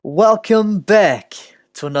Welcome back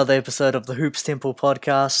to another episode of the Hoops Temple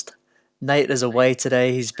podcast. Nate is away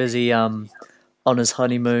today. He's busy on his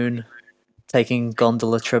honeymoon, taking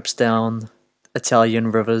gondola trips down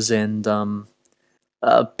Italian rivers and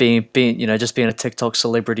being just being a TikTok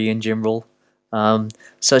celebrity in general.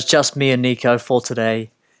 So it's just me and Nico for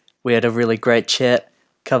today. We had a really great chat,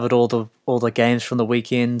 covered all the games from the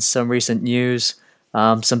weekend, some recent news,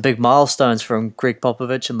 some big milestones from Greg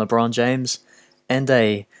Popovich and LeBron James, and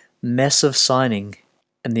a massive signing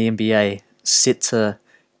in the NBA set to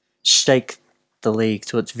shake the league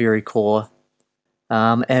to its very core,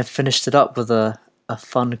 and finished it up with a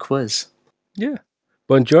fun quiz. Yeah.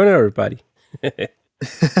 Buongiorno, everybody.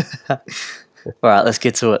 All right, let's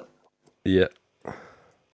get to it. Yeah.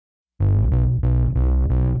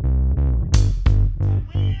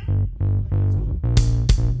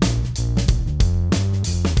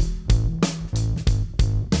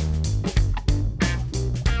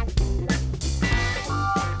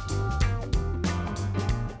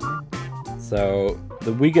 So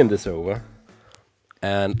the weekend is over,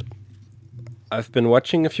 and I've been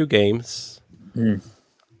watching a few games,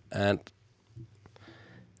 and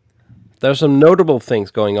there's some notable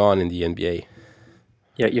things going on in the NBA.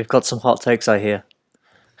 Yeah, you've got some hot takes, I hear.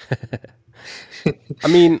 I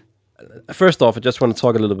mean, first off, I just want to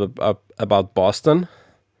talk a little bit about Boston.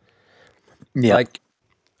 Yeah. Like,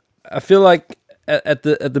 I feel like at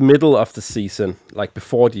the middle of the season, like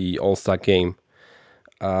before the All-Star game,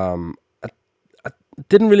 I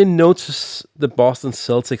didn't really notice the Boston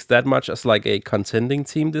Celtics that much as like a contending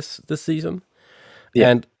team this season. Yeah.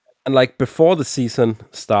 And like before the season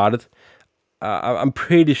started, I'm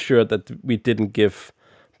pretty sure that we didn't give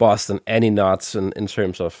Boston any nods in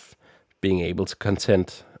terms of being able to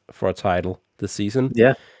contend for a title this season.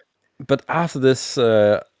 Yeah. But after this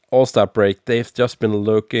All-Star break, they've just been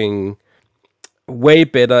looking way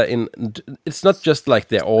better. It's not just like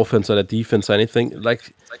their offense or their defense or anything.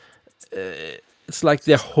 Like it's like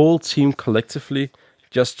their whole team collectively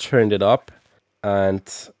just turned it up,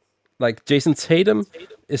 and like Jason Tatum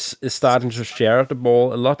is starting to share the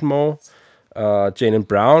ball a lot more. Jaylen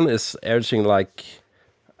Brown is averaging like,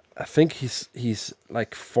 I think he's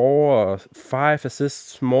like 4 or 5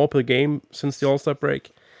 assists more per game since the All-Star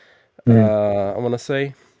break. I want to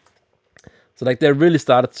say so. Like they really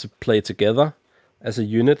started to play together as a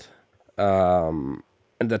unit, and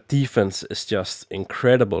the defense is just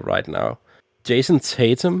incredible right now. Jason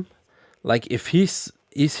Tatum, like if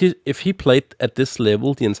he played at this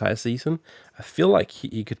level the entire season, I feel like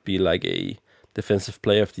he could be like a defensive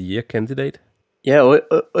player of the year candidate. Yeah, or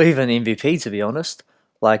even MVP, to be honest.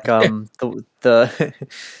 Like the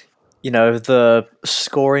the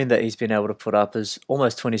scoring that he's been able to put up is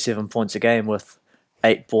almost 27 points a game with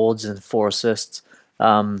 8 boards and 4 assists.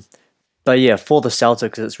 But yeah, for the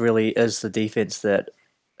Celtics, it's really is the defense that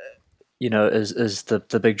is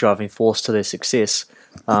the big driving force to their success.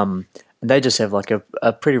 And they just have like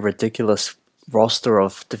a pretty ridiculous roster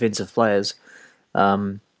of defensive players.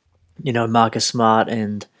 Marcus Smart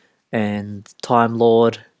and Time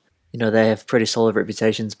Lord. They have pretty solid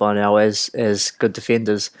reputations by now as good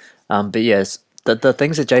defenders. But yes, the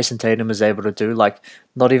things that Jason Tatum is able to do, like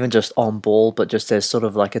not even just on ball, but just as sort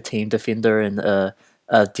of like a team defender and a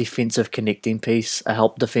defensive connecting piece, a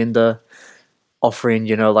help defender, offering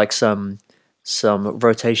like some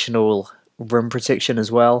rotational rim protection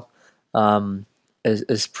as well,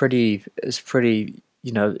 is pretty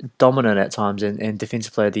dominant at times and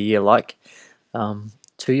defensive player of the year, like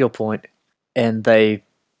to your point. And they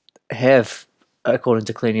have, according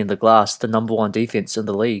to Cleaning the Glass, the number one defense in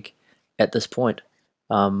the league at this point,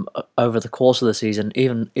 over the course of the season,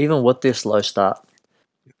 even with their slow start.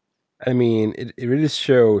 I mean, it really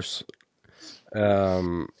shows.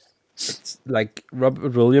 It's like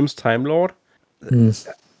Robert Williams, Time Lord,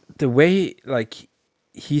 the way like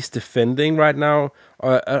he's defending right now,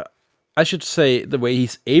 or I should say the way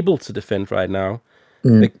he's able to defend right now,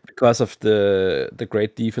 because of the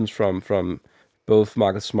great defense from both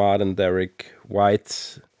Marcus Smart and Derek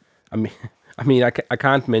White. I mean, I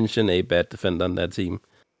can't mention a bad defender on that team.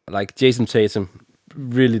 Like Jason Tatum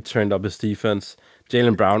really turned up his defense.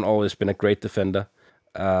 Jaylen Brown always been a great defender.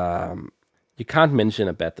 You can't mention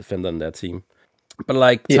a bad defender on that team. But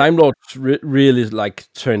like Yeah, Time Lord really like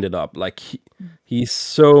turned it up. Like he's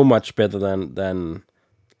so much better than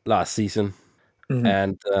last season. mhm.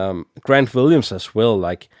 And Grant Williams as well.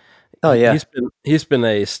 Like Oh yeah, he's been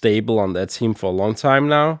a staple on that team for a long time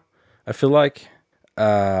now. I feel like.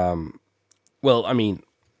 Well, I mean,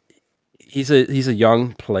 he's a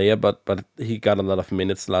young player, but he got a lot of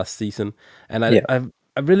minutes last season, and I yeah, I,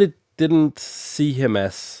 I really didn't see him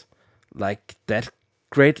as like that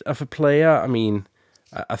great of a player. I mean,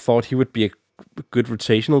 I thought he would be a good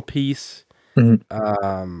rotational piece. Mhm.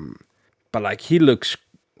 But like he looks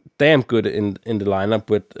damn good in the lineup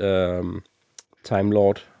with Time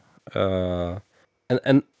Lord.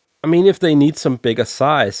 And I mean, if they need some bigger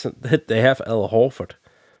size, they have Al Horford,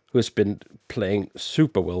 who has been playing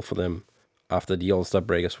super well for them after the All Star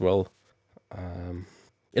break as well.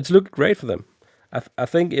 It's looked great for them. I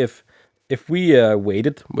think if we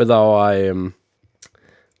waited with our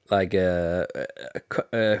like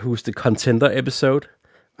who's the contender episode,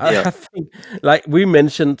 Yeah, I think like we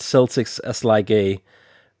mentioned Celtics as like a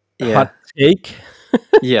yeah, hot take.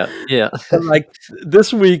 yeah, yeah. But like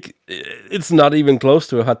this week, it's not even close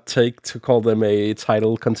to a hot take to call them a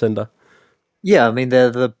title contender. Yeah, I mean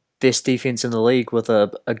they're the best defense in the league with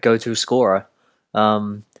a go-to scorer.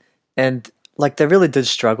 Um, and like they really did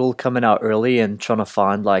struggle coming out early and trying to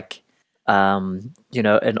find like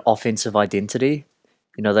an offensive identity.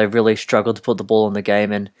 They really struggled to put the ball in the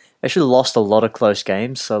game and actually lost a lot of close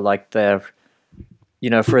games. So like they're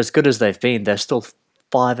for as good as they've been, they're still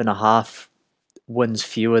 5.5 wins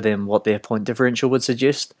fewer than what their point differential would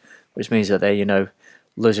suggest, which means that they're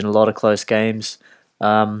losing a lot of close games.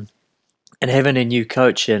 And having a new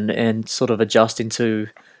coach and sort of adjusting to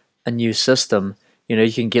a new system,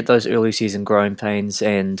 you can get those early season growing pains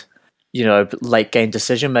and, late game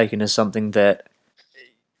decision making is something that,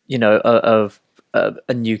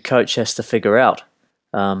 a new coach has to figure out.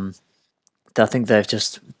 Um, I think they've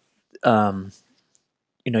just,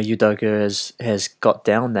 Udoka has got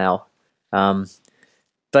down now. Um,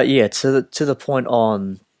 but yeah, to the point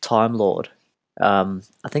on Time Lord, I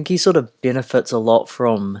think he sort of benefits a lot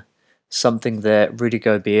from something that Rudy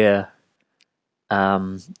Gobert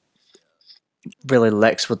um, really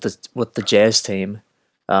lacks with the Jazz team,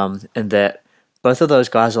 in that both of those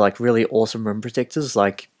guys are like really awesome rim protectors.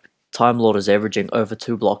 Like Time Lord is averaging over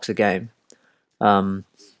 2 blocks a game, um,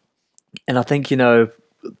 and I think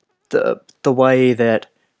the way that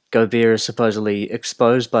Gobert is supposedly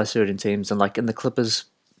exposed by certain teams, and like in the Clippers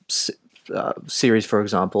series, for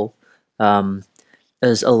example, um,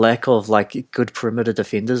 is a lack of like good perimeter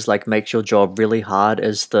defenders. Like makes your job really hard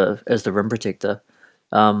as the rim protector,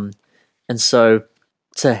 um, and so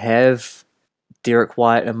to have Derek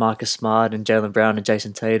White and Marcus Smart and Jalen Brown and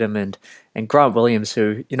Jason Tatum and Grant Williams,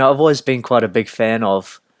 who I've always been quite a big fan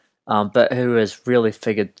of, but who has really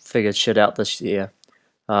figured shit out this year.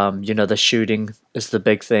 The shooting is the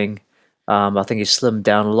big thing. I think he's slimmed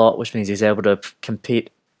down a lot, which means he's able to compete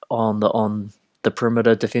on the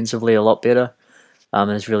perimeter defensively a lot better. And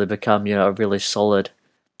has really become a really solid,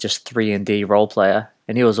 just 3-and-D role player.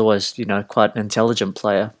 And he was always quite an intelligent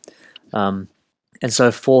player. And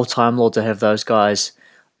so for Time Lord to have those guys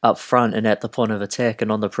up front and at the point of attack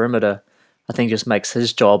and on the perimeter, I think just makes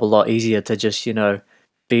his job a lot easier to just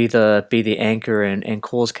be the anchor and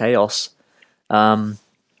cause chaos. Um,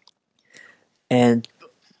 and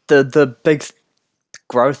the big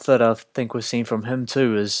growth that I think we've seen from him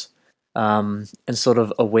too is in sort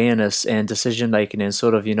of awareness and decision making and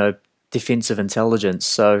sort of defensive intelligence.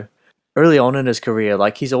 So early on in his career,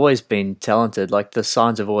 like he's always been talented. Like the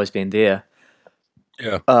signs have always been there.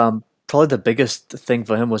 Yeah, Probably the biggest thing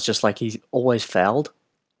for him was just like he always fouled.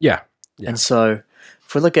 yeah, yeah, And so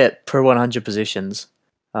if we look at per 100 possessions,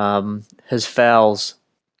 his fouls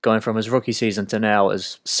going from his rookie season to now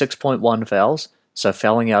is 6.1 fouls, so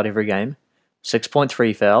fouling out every game,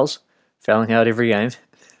 6.3 fouls, fouling out every game,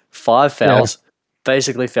 5 yeah, fouls,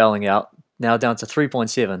 basically fouling out, now down to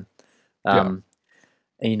 3.7. yeah, Um,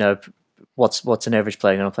 and what's an average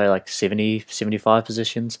player going to play like 70, 75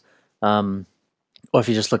 positions? Or if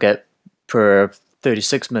you just look at per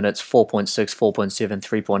 36 minutes, 4.6,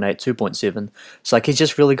 4.7, 3.8, 2.7. So like he's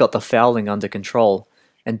just really got the fouling under control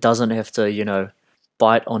and doesn't have to,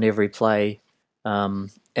 bite on every play, and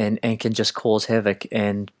can just cause havoc.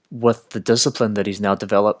 And with the discipline that he's now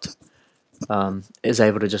developed, is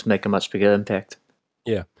able to just make a much bigger impact.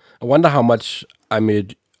 yeah. I wonder how much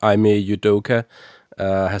Ime Udoka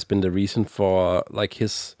has been the reason for like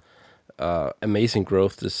his amazing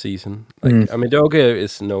growth this season. Like Mm, I mean, Udoka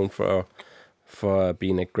is known for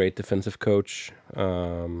being a great defensive coach.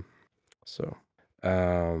 So,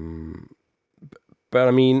 um, but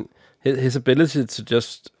I mean, his ability to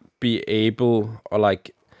just be able, or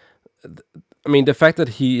like, I mean, the fact that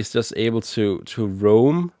he is just able to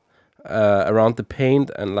roam around the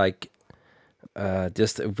paint and like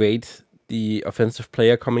just await the offensive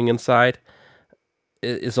player coming inside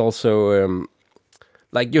is also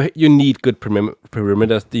like you need good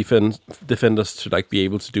perimeter defenders to like be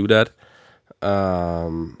able to do that.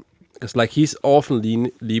 Because like he's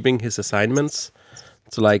often leaving his assignments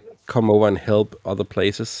to like come over and help other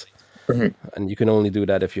places, Mhm. and you can only do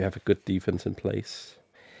that if you have a good defense in place.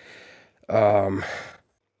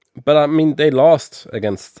 But I mean, they lost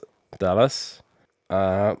against Dallas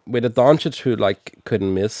with a Doncic who like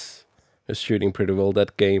couldn't miss. Was shooting pretty well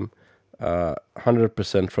that game.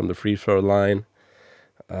 100% from the free throw line,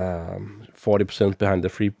 40% behind the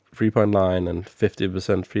free point line, and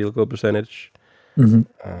 50% field goal percentage. Mhm.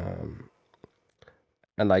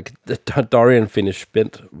 And like the Dorian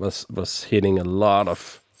Finney-Smith was hitting a lot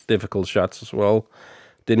of difficult shots as well.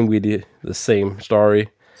 Didn't really the same story.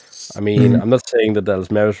 I mean, Mhm. I'm not saying that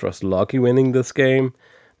Dallas Mavericks was lucky winning this game,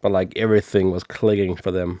 but like everything was clicking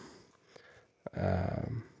for them.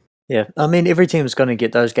 Yeah, I mean, every team's going to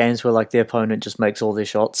get those games where like the opponent just makes all their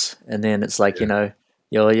shots, and then it's like Yeah.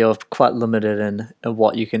 you're quite limited in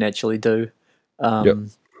what you can actually do Yep.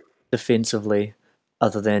 um, defensively,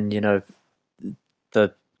 other than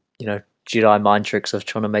the Jedi mind tricks of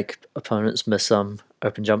trying to make opponents miss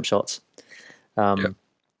open jump shots. Yep. Um,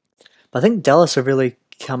 but I think Dallas are really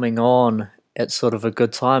coming on at sort of a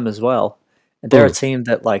good time as well, and they're a Mm. team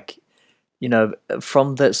that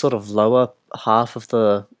from that sort of lower half of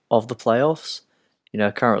the playoffs,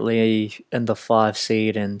 currently in the 5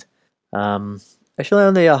 seed and um, actually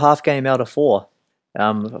only a half game out of four.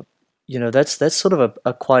 That's sort of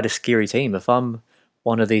a quite a scary team. If I'm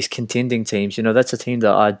one of these contending teams, that's a team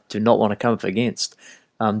that I do not want to come up against.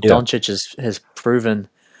 Yeah. Doncic has proven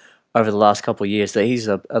over the last couple of years that he's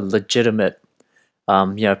a legitimate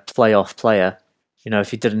playoff player.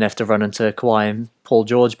 If he didn't have to run into Kawhi and Paul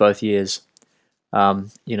George both years,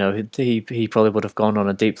 he probably would have gone on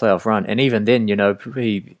a deep playoff run, and even then, you know,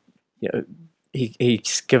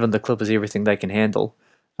 he's given the Clippers everything they can handle.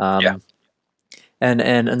 Yeah. Um, and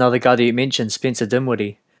another guy that you mentioned, Spencer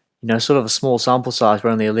Dinwiddie, sort of a small sample size.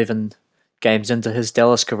 We're only 11 games into his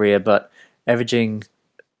Dallas career, but averaging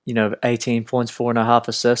 18 points, 4.5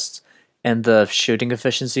 assists, and the shooting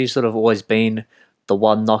efficiency sort of always been the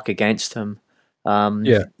one knock against him. Um,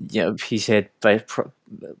 Yeah. he's had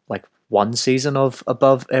like one season of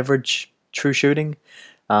above average true shooting.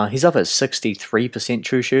 He's up at 63%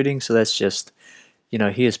 true shooting, so that's just,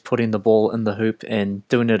 he is putting the ball in the hoop and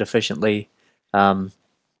doing it efficiently. Um,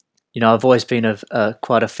 I've always been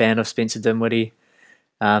quite a fan of Spencer Dinwiddie.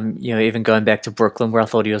 Even going back to Brooklyn, where I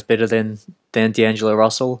thought he was better than D'Angelo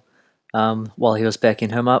Russell, while he was backing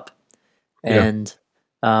him up. Yeah. And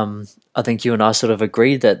I think you and I sort of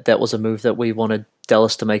agreed that that was a move that we wanted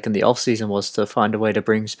Dallas to make in the offseason, was to find a way to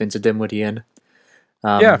bring Spencer Dinwiddie in.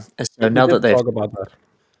 Yeah. And We, so we now that did they've talk about that.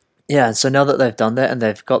 yeah, so now that they've done that and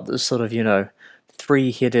they've got this sort of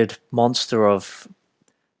three-headed monster of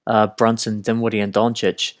Brunson, Dinwiddie, and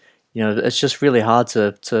Doncic, it's just really hard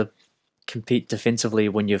to compete defensively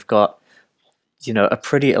when you've got a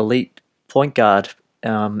pretty elite point guard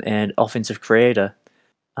and offensive creator,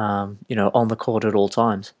 on the court at all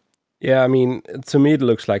times. Yeah, I mean, to me, it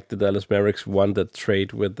looks like the Dallas Mavericks won that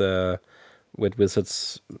trade with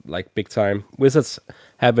Wizards like big time. Wizards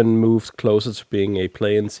haven't moved closer to being a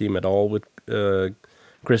play-in team at all with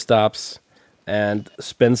Kristaps, and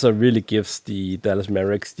Spencer really gives the Dallas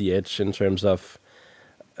Mavericks the edge in terms of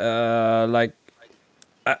like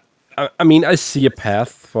I mean, I see a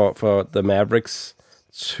path for the Mavericks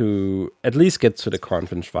to at least get to the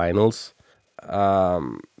conference finals.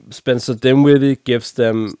 Spencer Dinwiddie gives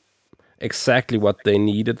them exactly what they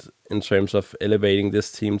needed in terms of elevating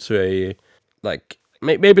this team to a like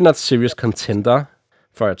maybe not serious contender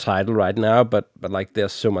for a title right now, but like they're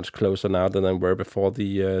so much closer now than they were before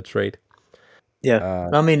the trade. Yeah,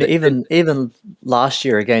 I mean, They, even last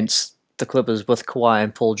year against the Clippers with Kawhi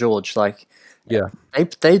and Paul George, like yeah,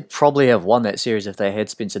 they'd probably have won that series if they had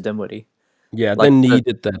Spencer Dinwiddie. yeah, they Like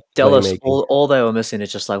needed that Dallas, playmaking. all they were missing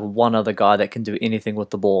is just like one other guy that can do anything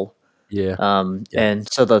with the ball. Yeah, yeah, And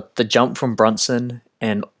so the jump from Brunson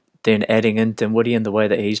and then adding in Dinwiddie in the way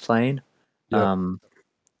that he's playing, yeah. um,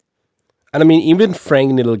 And I mean, even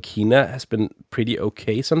Frank Ntilikina has been pretty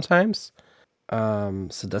okay sometimes.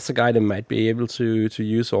 So that's a guy that might be able to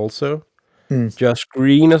use also. mm, Josh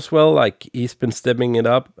Green as well, like he's been stepping it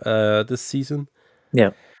up this season.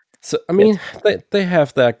 yeah, So I yeah, mean, they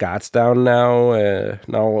have their guards down now.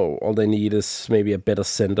 Now all they need is maybe a better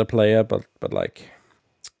center player, but like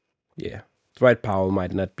yeah, Dwight Powell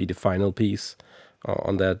might not be the final piece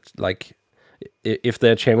on that. Like if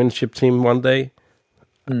they're a championship team one day,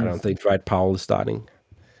 I mm, don't think Dwight Powell is starting.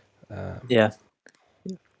 yeah.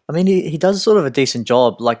 I mean, he does sort of a decent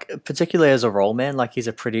job, like particularly as a role man. Like he's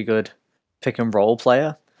a pretty good pick and roll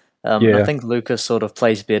player, and I Yeah, think Lucas sort of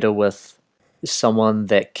plays better with someone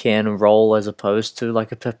that can roll as opposed to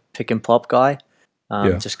like a pick and pop guy.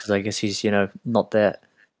 Yeah. just because I guess he's not that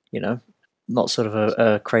you know not sort of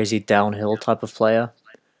a crazy downhill type of player.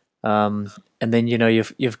 And then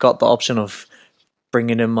you've got the option of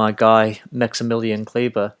bringing in my guy Maximilian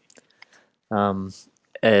Kleber um,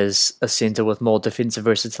 as a center with more defensive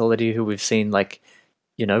versatility, who we've seen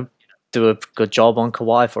you know do a good job on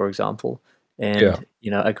Kawhi, for example, Yeah.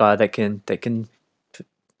 and a guy that can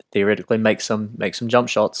theoretically make some jump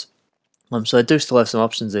shots. So they do still have some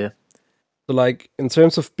options there. So, like, in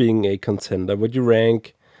terms of being a contender, would you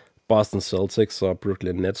rank Boston Celtics or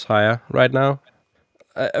Brooklyn Nets higher right now?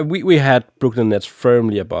 We had Brooklyn Nets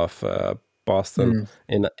firmly above Boston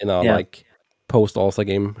Mm, in our yeah, like post All Star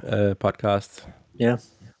game podcast. yeah,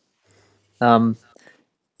 um,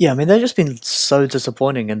 yeah. I mean, they've just been so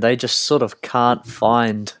disappointing, and they just sort of can't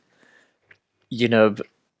find you know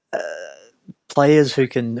players who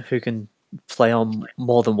can play on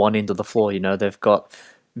more than one end of the floor. They've got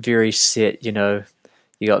very set. You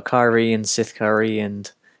got Kyrie and Seth Curry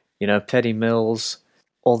and Patty Mills,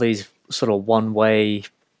 all these sort of one-way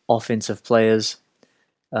offensive players.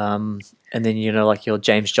 And then like your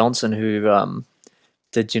James Johnson, who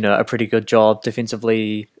did a pretty good job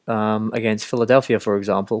defensively against Philadelphia, for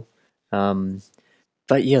example.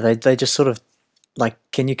 But yeah, they just sort of like,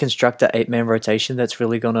 can you construct an eight-man rotation that's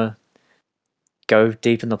really gonna go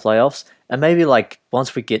deep in the playoffs? And maybe like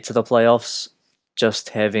once we get to the playoffs, just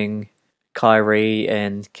having Kyrie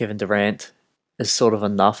and Kevin Durant is sort of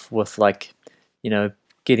enough with you know,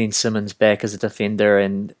 getting Simmons back as a defender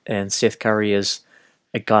and Seth Curry is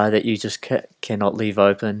a guy that you just cannot leave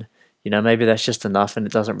open. Maybe that's just enough, and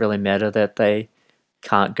it doesn't really matter that they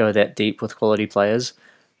can't go that deep with quality players.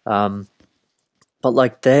 Um, but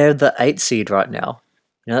like they're the eight seed right now.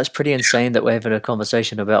 That's pretty insane that we're having a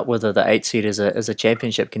conversation about whether the eight seed is a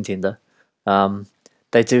championship contender. Um,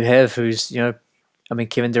 they do have who's I mean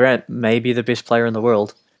Kevin Durant may be the best player in the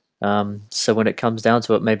world. So when it comes down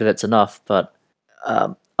to it, maybe that's enough. But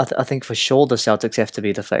I think for sure the Celtics have to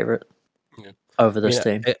be the favorite Yeah. over I this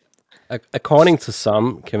mean, team. according to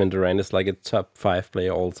some, Kevin Durant is like a top five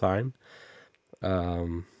player all time,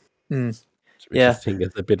 um, Mm, which I yeah, think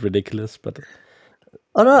is a bit ridiculous. But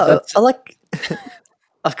I know. that's I like.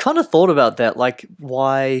 I've kind of thought about that, like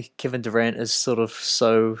why Kevin Durant is sort of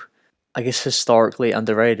so, I guess, historically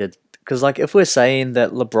underrated. Because, like, if we're saying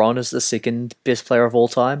that LeBron is the second best player of all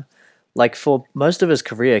time, like, for most of his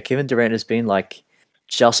career, Kevin Durant has been, like,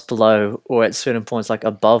 just below or at certain points, like,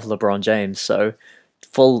 above LeBron James. So,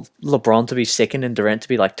 for LeBron to be second and Durant to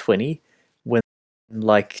be, like, 20, when,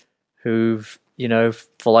 like, who've,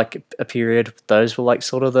 for, like, a period, those were, like,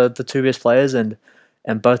 sort of the two best players, and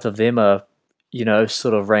both of them are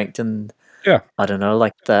sort of ranked in, yeah, I don't know,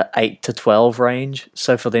 like the 8 to 12 range.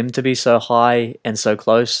 So for them to be so high and so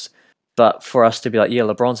close, but for us to be like, yeah,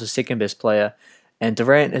 LeBron's the second best player, and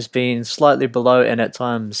Durant has been slightly below and at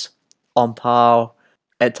times on par,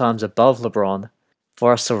 at times above LeBron,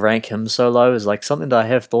 for us to rank him so low is like something that I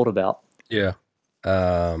have thought about. yeah,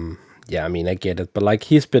 um, yeah. I mean, I get it, but like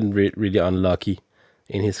he's been really unlucky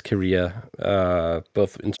in his career,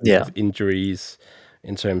 both in terms Yeah. of injuries,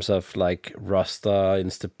 in terms of like roster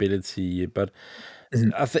instability. But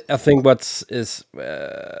Mhm. I think what's is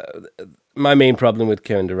my main problem with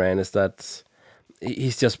Kevin Durant is that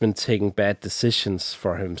he's just been taking bad decisions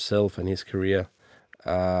for himself and his career.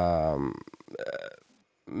 Um,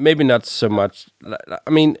 Maybe not so much. I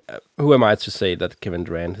mean, who am I to say that Kevin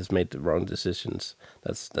Durant has made the wrong decisions?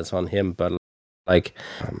 That's on him. But like,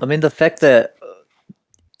 I mean, the fact that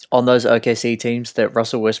on those OKC teams that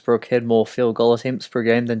Russell Westbrook had more field goal attempts per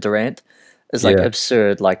game than Durant is like yeah,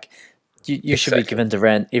 absurd. Like you should be exactly. giving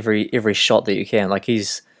Durant every shot that you can. Like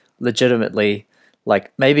he's legitimately,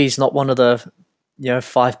 like, maybe he's not one of the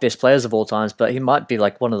five best players of all times, but he might be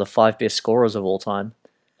like one of the five best scorers of all time.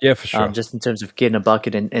 Yeah, for sure. Just in terms of getting a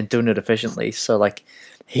bucket and doing it efficiently. So like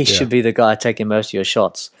he Yeah, should be the guy taking most of your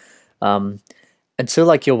shots. Um, and to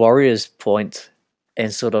like your Warriors point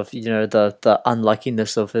and sort of the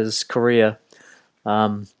unluckiness of his career.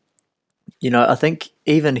 Um, I think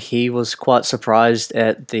even he was quite surprised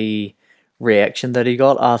at the reaction that he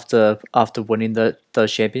got after winning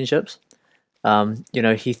those championships.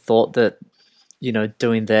 He thought that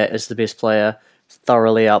doing that as the best player,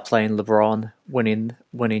 thoroughly outplaying LeBron,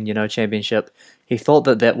 winning championship. He thought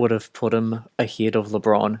that that would have put him ahead of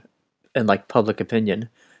LeBron in like public opinion,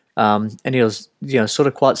 and he was sort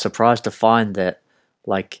of quite surprised to find that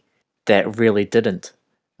like that really didn't.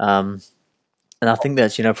 Um, and I think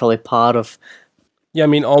that's probably yeah. I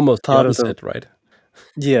mean, almost the part of the opposite, right?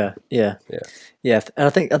 yeah, yeah, Yeah, yeah. And I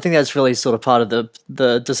think that's really sort of part of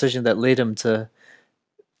the decision that led him to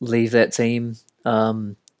leave that team.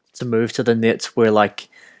 to move to the Nets were like,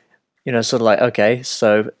 sort of like, okay,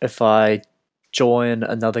 so if I join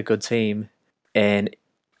another good team and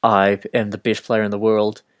I am the best player in the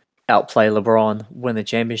world, outplay LeBron, win the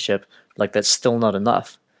championship, like that's still not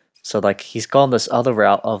enough. So like he's gone this other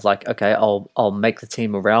route of like, okay, I'll make the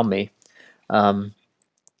team around me, um,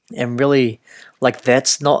 and really, like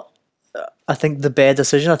that's not. I think the bad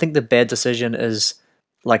decision. I think the bad decision is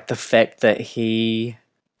like the fact that he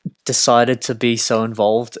decided to be so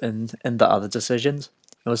involved in the other decisions.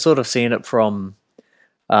 I was sort of seeing it from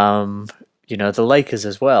um, the Lakers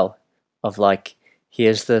as well. Of like,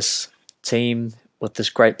 here's this team with this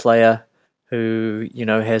great player who,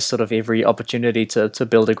 has sort of every opportunity to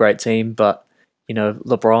build a great team, but,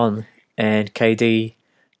 LeBron and KD,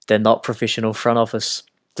 they're not professional front office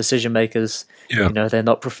decision makers. Yeah. They're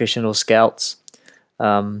not professional scouts.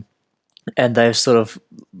 Um, and they've sort of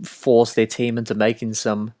forced their team into making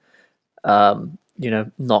some,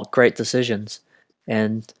 not great decisions.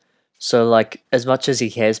 And so, like, as much as he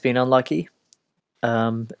has been unlucky,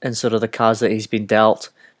 and sort of the cards that he's been dealt,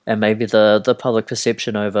 and maybe the public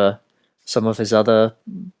perception over some of his other,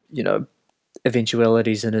 you know,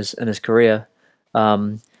 eventualities in his career.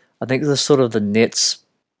 Um, I think this sort of the Nets.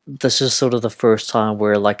 This is sort of the first time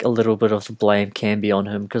where like a little bit of the blame can be on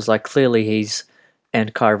him because like clearly he's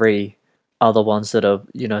and Kyrie are the ones that are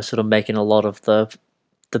sort of making a lot of the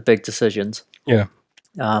big decisions. Yeah.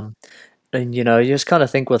 Um, and you just kind of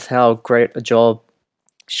think with how great a job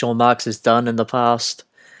Sean Marks has done in the past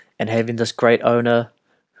and having this great owner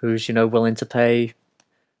who's willing to pay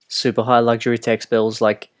super high luxury tax bills.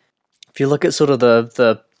 Like if you look at sort of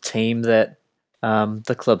the team that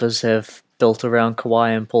the Clippers have built around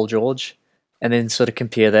Kawhi and Paul George, and then sort of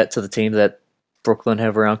compare that to the team that Brooklyn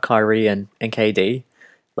have around Kyrie and KD,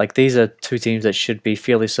 like these are two teams that should be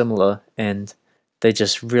fairly similar, and they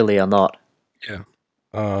just really are not. Yeah.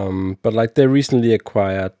 But like they recently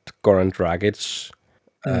acquired Goran Dragic,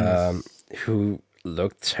 Mm. who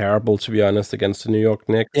looked terrible to be honest against the New York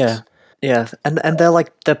Yeah, Knicks. yeah, and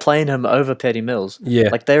they're playing him over Patty Mills. Yeah.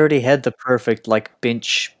 Like they already had the perfect like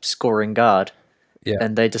bench scoring guard, Yeah.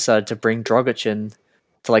 and they decided to bring Drogic in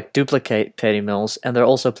to like duplicate Patty Mills, and they're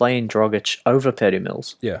also playing Drogic over Patty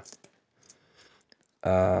Mills. Yeah.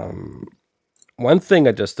 One thing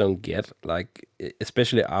I just don't get, like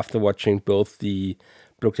especially after watching both the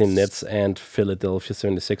Brooklyn Nets and Philadelphia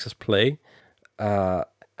 76ers play, uh,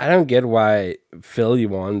 I don't get why Philly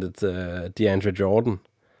wanted DeAndre Jordan.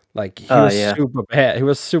 Like he Oh was yeah, super bad. He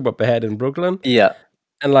was super bad in Brooklyn, yeah,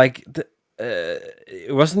 and like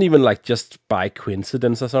it wasn't even like just by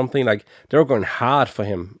coincidence or something. Like they were going hard for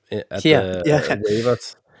him at yeah, the yeah,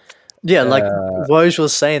 waivers. yeah. Like Uh, Woj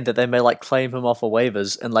was saying that they may like claim him off of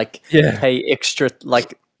waivers and like yeah, pay extra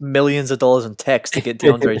like millions of dollars in tax to get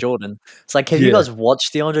DeAndre Jordan. It's like, have you yeah, guys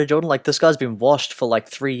watched DeAndre Jordan? Like this guy's been washed for like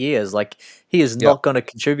 3 years. Like he is yeah, not going to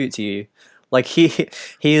contribute to you. Like he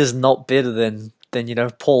is not better than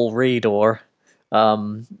Paul Reed or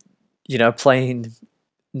um playing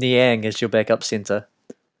Niang as your backup center.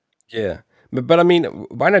 yeah. But I mean,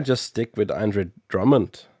 why not just stick with Andre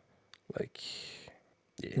Drummond? Like,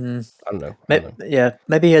 yeah, Mm. I don't know. I don't know. Yeah,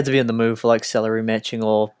 maybe he had to be in the move for like salary matching,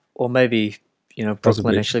 or maybe Brooklyn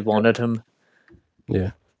Possibly. actually Yeah. wanted him.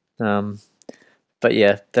 Yeah. Um, but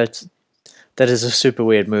yeah, that is a super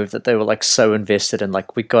weird move that they were like so invested in.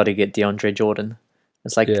 Like we got to get DeAndre Jordan.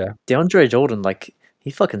 It's like Yeah. DeAndre Jordan, like he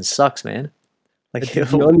fucking sucks, man. Like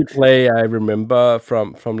The only play I remember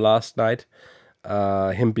from last night,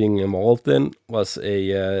 him being involved in, was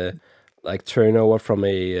a like turnover from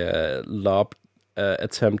a lob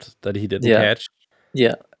attempt that he didn't yeah, catch.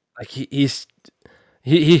 yeah, Like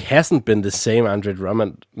he hasn't been the same Andre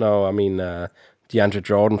Drummond. No, I mean DeAndre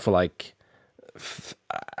Jordan for like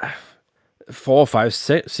 4 or 5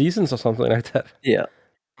 seasons or something like that. yeah,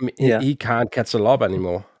 I mean, yeah, he can't catch a lob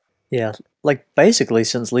anymore. yeah. Like basically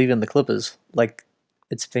since leaving the Clippers, like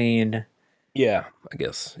it's been Yeah, I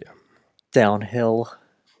guess. Yeah. downhill.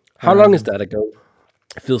 How long is Um, that ago?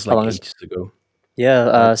 It feels how like long is ages ago.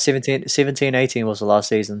 Yeah, Like, 17, 18 was the last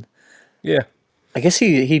season. yeah, I guess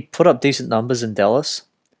he put up decent numbers in Dallas.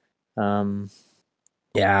 Um,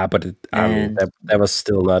 yeah, but I mean and that was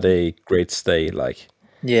still not a great stay. Like,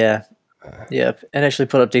 yeah, uh, yeah, and actually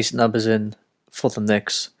put up decent numbers in for the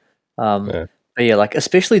Knicks. Um, yeah, but yeah, like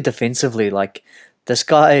especially defensively, like this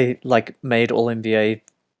guy like made All NBA,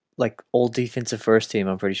 like all defensive first team.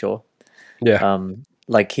 I'm pretty sure. yeah,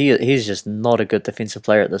 Like he's just not a good defensive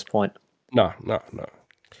player at this point. no, no, no.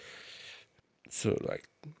 So like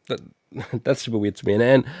that that's super weird to me.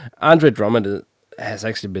 And Andre Drummond has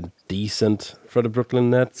actually been decent for the Brooklyn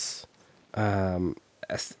Nets. Um,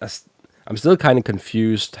 as I'm still kind of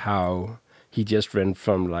confused how he just went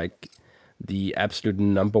from like the absolute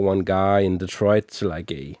number one guy in Detroit to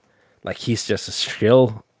like he's just a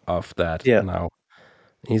shill of that Yeah, now.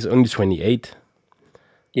 He's only 28.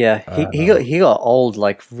 yeah. He got old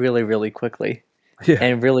like really quickly Yeah,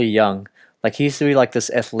 and really young. Like he used to be like this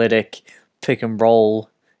athletic pick and roll,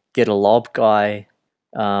 get a lob guy,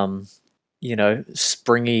 um,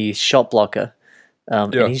 springy shot blocker.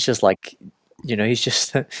 And yeah, he's just like, he's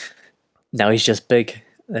just now he's just big.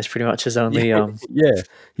 That's pretty much his yeah, only yeah.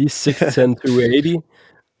 He's 6'10", 280.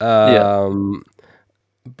 yeah, Um,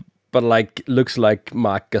 but like looks like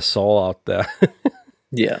Mark Gasol out there.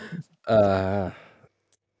 yeah. uh,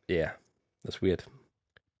 yeah, that's weird.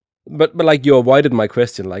 But like you avoided my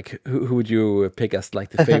question. Like who would you pick as like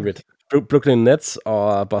the favorite? Brooklyn Nets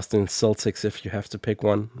or Boston Celtics if you have to pick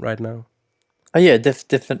one right now? Oh yeah,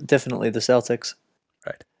 definitely the Celtics.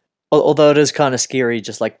 Right. Although it is kind of scary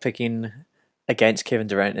just like picking against Kevin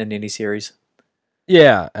Durant in any series.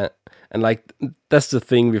 Yeah, and like that's the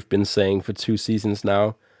thing we've been saying for 2 seasons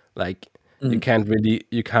now. Like Mm,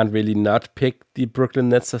 you can't really not pick the Brooklyn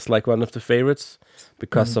Nets as like one of the favorites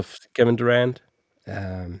because mm. of Kevin Durant.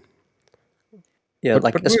 Um, Yeah, but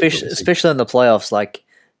like we'll see. especially in the playoffs, like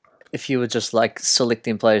if you were just like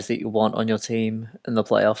selecting players that you want on your team in the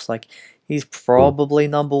playoffs, like he's Mm. probably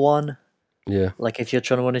number one. Yeah, Like if you're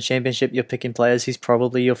trying to win a championship, you're picking players, he's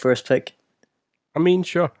probably your first pick. I mean,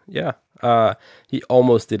 sure, yeah. He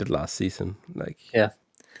almost did it last season. Like, Yeah.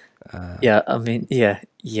 uh, Yeah, I mean, yeah.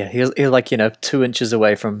 He was like, 2 inches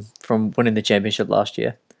away from winning the championship last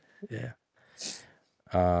year. yeah.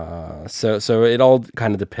 So it all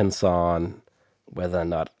kind of depends on whether or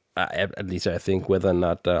not, at least I think, whether or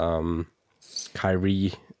not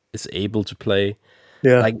Kyrie is able to play.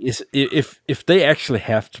 Yeah. Like, if they actually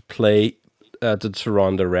have to play the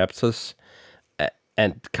Toronto Raptors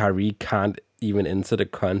and Kyrie can't even enter the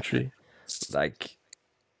country, like,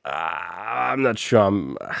 I'm not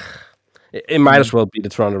sure. It might Mm, as well be the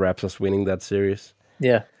Toronto Raptors winning that series.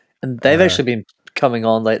 yeah. And they've Uh, actually been coming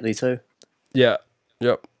on lately too. yeah,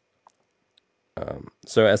 yep.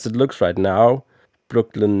 So as it looks right now,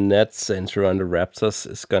 Brooklyn Nets and Toronto Raptors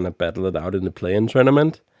is gonna battle it out in the play-in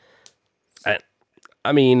tournament. I,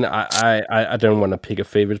 I mean, I don't want to pick a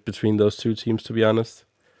favorite between those two teams, to be honest.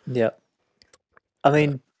 Yeah. I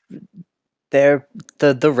mean, they're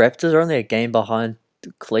the Raptors are only a game behind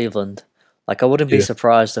Cleveland. Like I wouldn't be Yeah,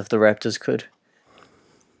 surprised if the Raptors could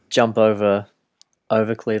jump over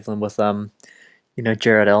Cleveland with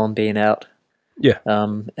Jared Allen being out. yeah,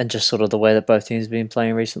 And just sort of the way that both teams have been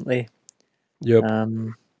playing recently. yep.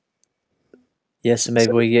 Um, yeah, so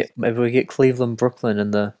So, maybe we get Cleveland Brooklyn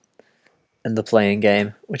in the playing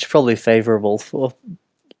game, which is probably favorable for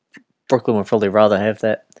Brooklyn. Would probably rather have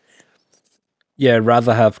that. yeah,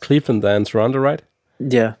 rather have Cleveland than Toronto, right?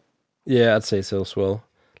 Yeah, Yeah, I'd say so as well.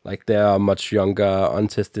 Like they are a much younger,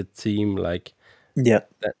 untested team. Like yeah,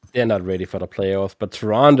 they're not ready for the playoffs. But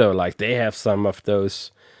Toronto, like they have some of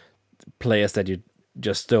those players that you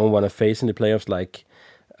just don't want to face in the playoffs, like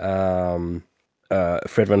um,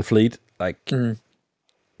 Fred Van Fleet, like mm,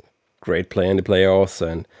 great player in the playoffs,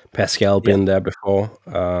 and Pascal yeah, been there before.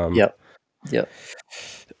 yeah, yeah.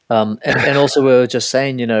 And also we were just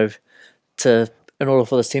saying, to in order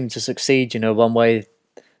for this team to succeed, one way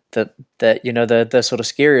that they're sort of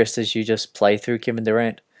scariest is you just play through Kevin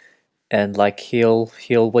Durant, and like he'll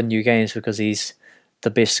win you games because he's the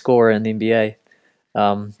best scorer in the NBA.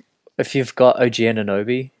 Um, if you've got OG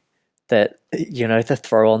Anunoby that to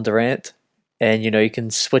throw on Durant, and you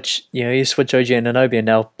can switch, you switch OG Anunoby, and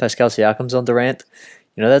now Pascal Siakam's on Durant.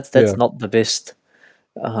 That's Yeah, not the best.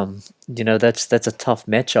 That's a tough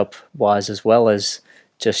matchup wise as well as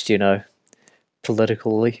just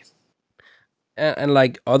politically. and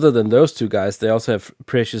like other than those two guys, they also have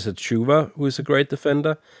Precious Achuva, who is a great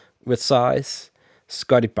defender with size.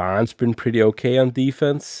 Scotty Barnes been pretty okay on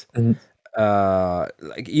defense. Mhm.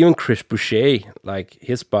 Like even Chris Boucher, like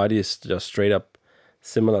his body is just straight up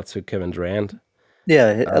similar to Kevin Durant.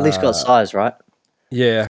 Yeah, at least got Uh, size, right?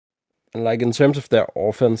 yeah, and like in terms of their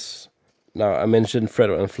offense, now I mentioned Fred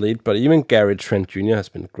and Fleet, but even Gary Trent Jr. has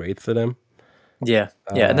been great for them. Yeah,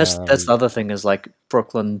 yeah, and that's Um, the other thing is like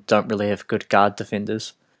Brooklyn don't really have good guard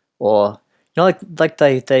defenders, or like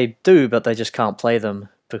they do, but they just can't play them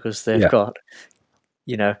because they've yeah, got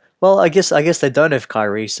Well, I guess they don't have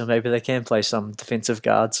Kyrie, so maybe they can play some defensive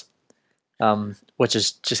guards, which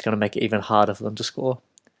is just going to make it even harder for them to score.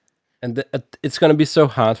 and it's gonna be so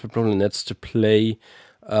hard for Brooklyn Nets to play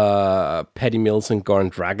Patty Mills and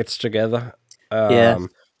Goran Dragic together. Yeah,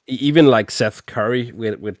 Even like Seth Curry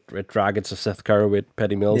with Dragic or Seth Curry with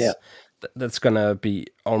Patty yeah, Mills. that's gonna be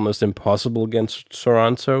almost impossible against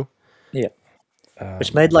Toronto. Yeah,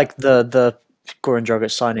 which made like the Goran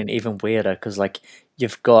Dragic signing even weirder because like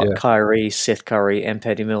you've got Yeah, Kyrie, Seth Curry, and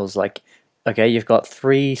Patty Mills. Like, okay, you've got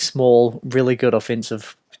three small, really good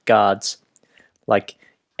offensive guards. Like,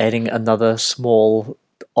 adding another small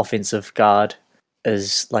offensive guard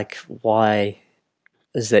is like, why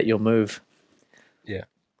is that your move? yeah.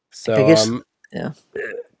 Like, I So guess, yeah,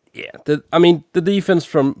 yeah. I mean, the defense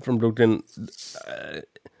from Brooklyn,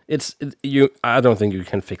 you. I don't think you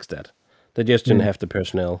can fix that. They just didn't mm, have the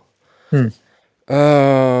personnel. mm,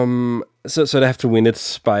 So they have to win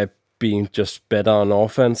it by being just better on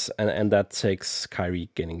offense, and that takes Kyrie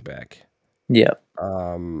getting back. yeah.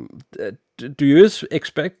 Do you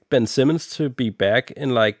expect Ben Simmons to be back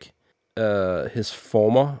in like his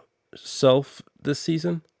former self this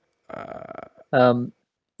season? Um,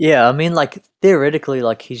 yeah, I mean, like theoretically,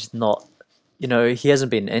 like he's not, he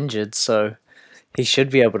hasn't been injured, so he should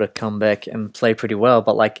be able to come back and play pretty well.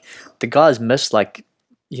 But like the guy's missed like,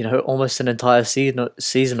 almost an entire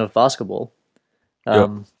season of basketball. Yeah,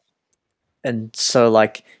 Um, and so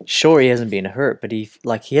like, sure he hasn't been hurt, but he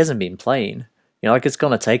hasn't been playing. Like it's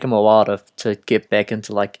gonna take him a while to get back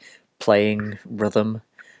into like playing rhythm,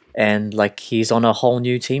 and like he's on a whole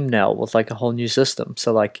new team now with like a whole new system.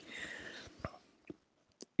 So like,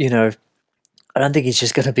 you know, I don't think he's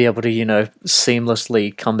just going to be able to,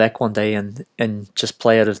 seamlessly come back one day and just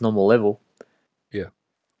play at his normal level. yeah.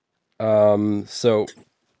 So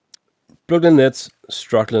Brooklyn Nets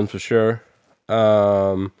struggling for sure.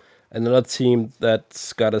 Um, Another team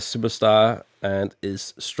that's got a superstar and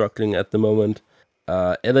is struggling at the moment.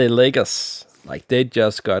 LA Lakers, like they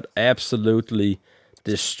just got absolutely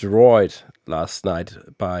destroyed last night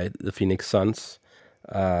by the Phoenix Suns.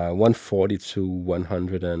 140 to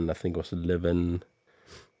 100, and I think it was 11.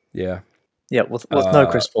 Yeah, Yeah, with no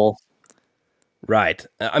Chris Paul. right.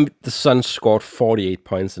 The Suns scored 48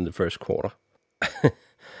 points in the first quarter.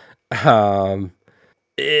 Um,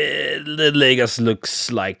 the Lakers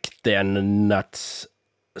looks like they're not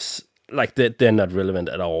like they're not relevant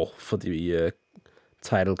at all for the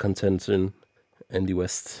title contention in the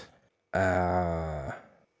West. Uh,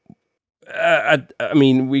 I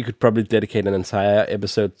mean, we could probably dedicate an entire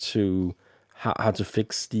episode to how to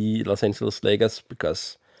fix the Los Angeles Lakers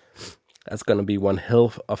because that's gonna be one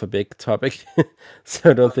hell of a big topic.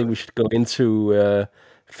 So I don't think we should go into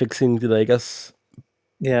fixing the Lakers.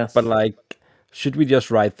 Yeah, But like, should we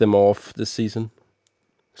just write them off this season?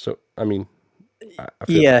 So I mean, I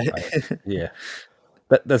feel yeah, yeah,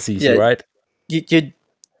 that's easy, yeah. right?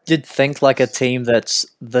 You'd think like a team that's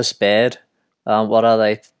this bad. What are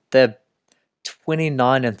they? They're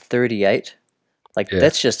 29-38. Like Yeah,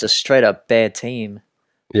 that's just a straight up bad team.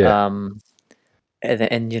 yeah, Um, and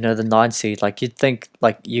the 9 seed. Like you'd think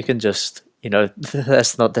like you can just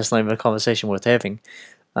that's not even a conversation worth having.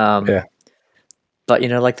 Um, yeah, but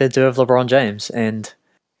like they do have LeBron James, and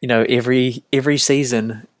every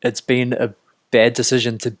season it's been a bad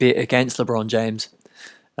decision to bet against LeBron James.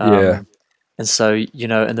 yeah, Um, and so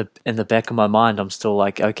in the back of my mind, I'm still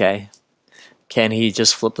like, okay, can he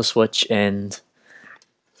just flip the switch and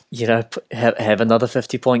have another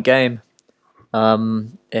 50-point game?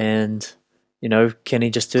 And can he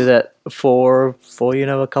just do that for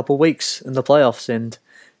a couple weeks in the playoffs and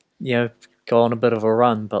go on a bit of a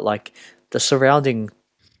run? But like the surrounding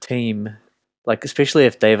team, like especially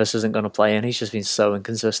if Davis isn't going to play, and he's just been so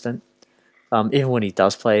inconsistent. Even when he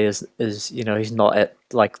does play, is he's not at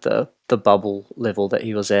like the bubble level that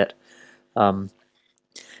he was at. Um,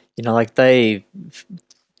 like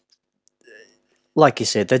like you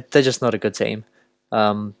said, they're just not a good team.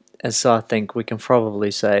 And so I think we can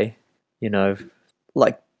probably say, you know,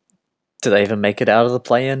 like, do they even make it out of the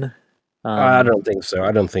play-in? I Um, don't think so.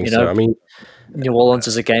 I don't think you so. know, I mean, New Orleans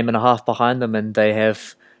is a game and a half behind them, and they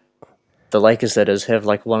have the Lakers. That is, have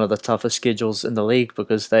like one of the toughest schedules in the league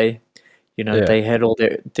because yeah, they had all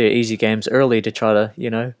their easy games early to try to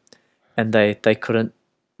and they couldn't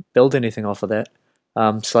build anything off of that.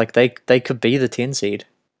 So like they could be the 10 seed.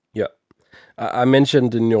 yeah. I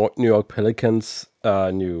mentioned the New York Pelicans,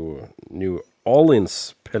 New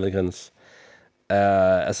Orleans Pelicans,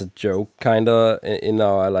 as a joke, kinda in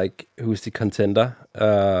our like who's the contender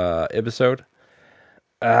episode.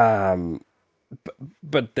 Um,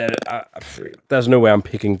 but there's no way I'm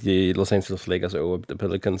picking the Los Angeles Lakers over the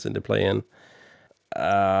Pelicans in the play-in.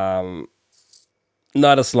 Um,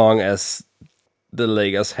 Not as long as the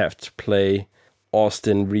Lakers have to play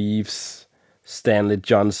Austin Reeves, Stanley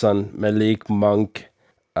Johnson, Malik Monk,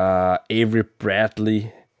 Avery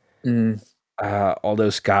Bradley, Mm, all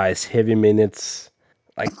those guys, heavy minutes.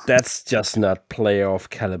 Like that's just not playoff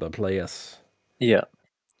caliber players. Yeah.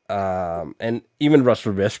 And even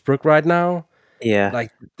Russell Westbrook right now, Yeah.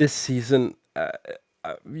 like this season,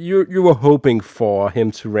 you were hoping for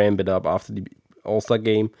him to ramp it up after the All Star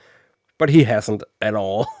game, but he hasn't at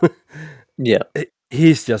all. Yeah.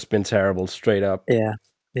 He's just been terrible, straight up. Yeah.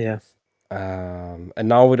 Yeah. And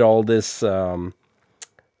now with all this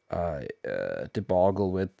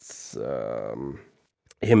debacle with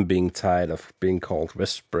him being tired of being called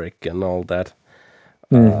Westbrook and all that,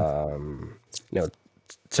 Mm. you know,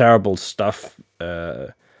 terrible stuff.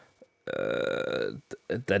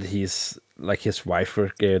 That he's like his wife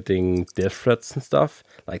were getting death threats and stuff.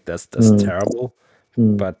 Like that's Mm. terrible.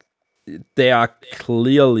 Mm. But they are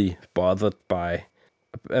clearly bothered by,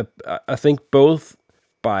 I think both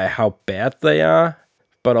by how bad they are,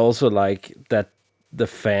 but also like that the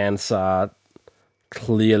fans are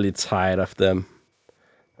clearly tired of them.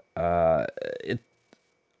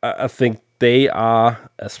 I think they are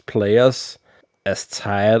as players as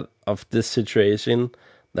tired of this situation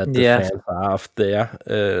that the Yeah. fans are of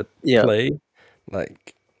their Yeah. play.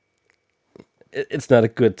 Like it's not a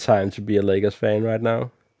good time to be a Lakers fan right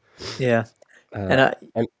now. Yeah. Uh, And and I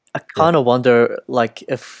yeah, kind of wonder, like,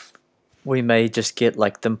 if we may just get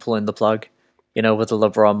like them pulling the plug, with the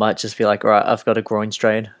LeBron might just be like, right, I've got a groin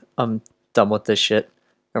strain. I'm done with this shit.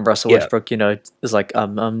 And Russell yeah, Westbrook, is like,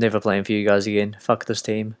 I'm never playing for you guys again. Fuck this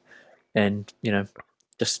team. And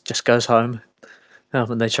just goes home.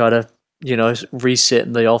 And they try to, reset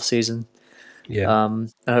in the off season. yeah,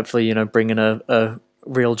 And hopefully, bring in a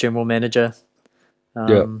real general manager.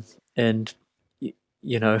 yeah, Um, and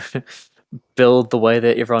you know, build the way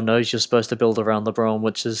that everyone knows you're supposed to build around LeBron,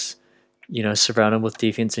 which is, surround him with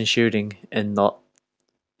defense and shooting, and not,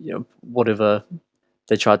 whatever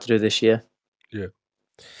they tried to do this year. yeah.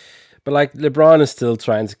 But like LeBron is still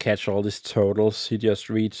trying to catch all these totals. He just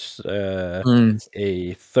reached Mm.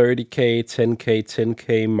 a 30K, 10K,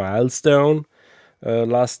 10K milestone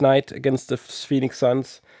last night against the Phoenix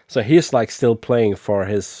Suns. So he's like still playing for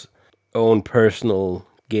his own personal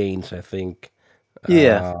gains, I think.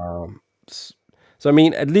 Yeah, S- So I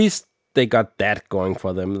mean, at least they got that going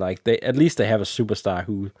for them. Like they at least they have a superstar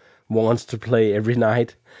who wants to play every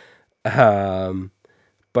night, um,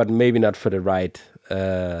 but maybe not for the right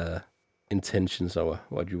intentions or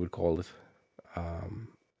what you would call it.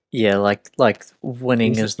 yeah, like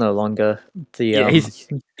winning He's is no longer the yeah, um he's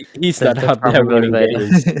the, not the out there primary winning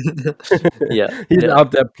motivator. games. Yeah, He's yeah,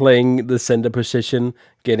 out there playing the center position,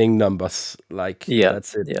 getting numbers. Like yeah,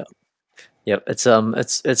 that's it. yeah. Yep,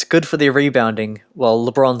 it's good for their rebounding. Well,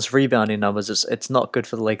 LeBron's rebounding numbers, it's not good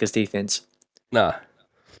for the Lakers defense. Nah.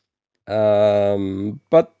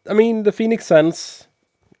 But I mean, the Phoenix Suns,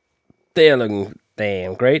 they are looking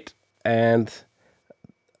damn great, and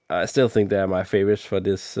I still think they are my favorites for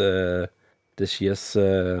this year's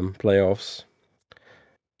playoffs.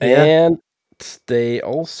 Yeah. And they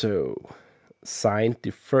also signed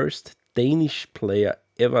the first Danish player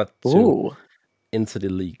ever to Ooh. enter the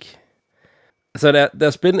league. So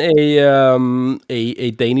there's been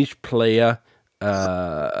a Danish player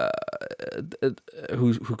uh,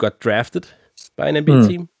 who got drafted by an NBA Mm.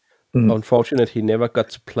 team. Mm. Unfortunately, he never got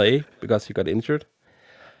to play because he got injured.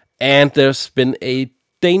 And there's been a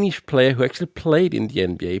Danish player who actually played in the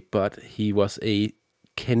NBA, but he was a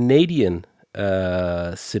Canadian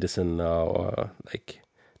citizen or like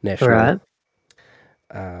national. Right.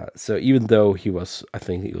 So even though I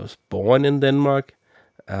think he was born in Denmark,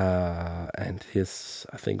 and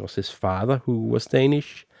I think it was his father who was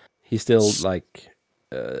Danish. He still like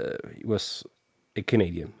he was a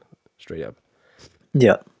Canadian, straight up.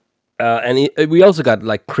 Yeah. We also got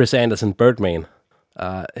like Chris Anderson, Birdman.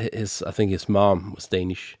 I think his mom was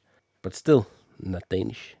Danish, but still not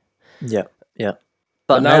Danish. Yeah. Yeah.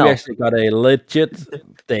 But But now we now, actually got a legit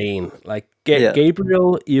Dane, like yeah.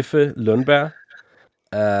 Gabriel Ife Lundberg.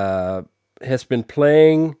 Has been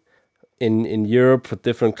playing in Europe for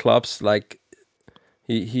different clubs. Like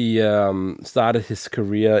he started his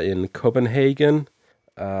career in Copenhagen.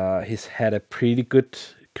 He's had a pretty good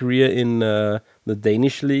career in the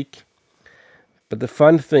Danish league. But the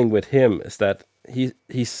fun thing with him is that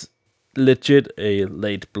he's legit a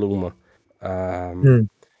late bloomer. Mm.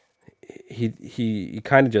 He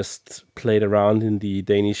kind of just played around in the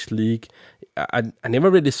Danish league. I never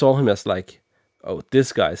really saw him as like, oh,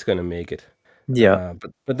 this guy's gonna make it. Yeah.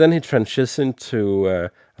 But then he transitioned to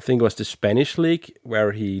I think it was the Spanish league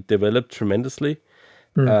where he developed tremendously.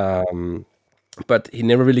 Mm. But he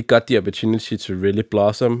never really got the opportunity to really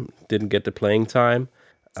blossom. Didn't get the playing time.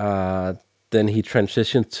 Uh, then he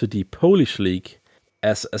transitioned to the Polish league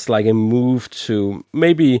as like a move to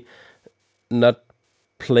maybe not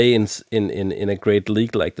play in a great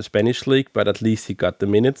league like the Spanish league, but at least he got the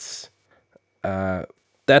minutes.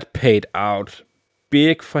 That paid out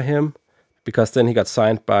big for him because then he got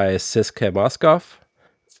signed by CSKA Moscow,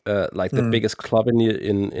 like the Mm. biggest club in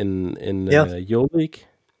Yeah. EuroLeague,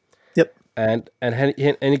 Yep. and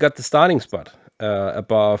he got the starting spot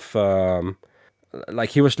above. Like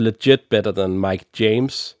he was legit better than Mike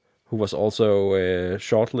James, who was also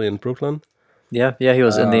shortly in Brooklyn. Yeah. Yeah. He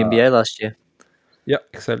was in the NBA last year. Yeah,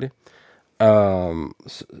 exactly. Um,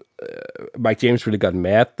 s- Mike James really got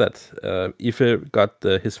mad that Ife got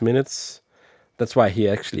his minutes. That's why he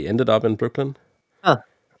actually ended up in Brooklyn, Huh.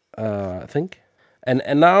 I think. And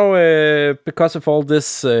now because of all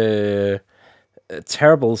this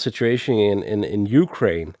terrible situation in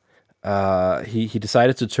Ukraine, he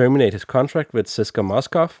decided to terminate his contract with CSKA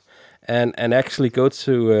Moscow, and actually go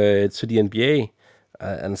to the NBA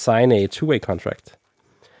and sign a two-way contract.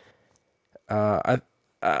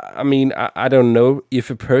 I mean, I don't know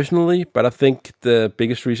if personally, but I think the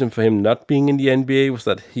biggest reason for him not being in the NBA was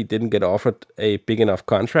that he didn't get offered a big enough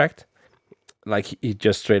contract. Like he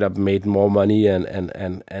just straight up made more money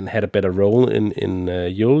and had a better role in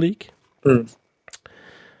EuroLeague.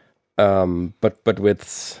 Mm. But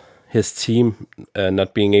with his team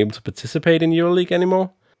not being able to participate in EuroLeague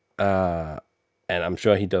anymore, and I'm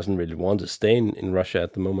sure he doesn't really want to stay in Russia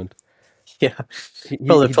at the moment. Yeah. He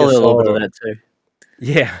Probably just a little bit of saw, that too.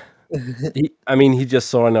 yeah. I mean, he just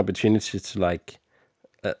saw an opportunity to like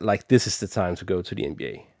this is the time to go to the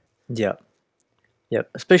NBA. Yeah. Yep.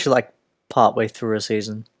 Especially like partway through a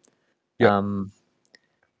season. Yeah. Um.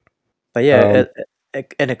 But yeah, Um.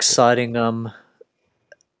 an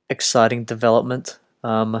exciting development.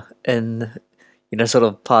 In sort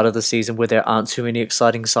of part of the season where there aren't too many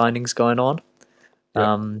exciting signings going on.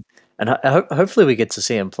 Yeah. And hopefully we get to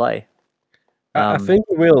see him play. I Um. think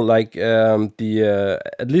we will like the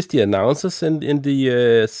at least the announcers in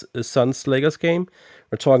the Suns Lakers game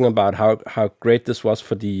were talking about how great this was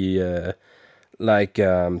for the like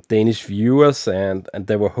Danish viewers, and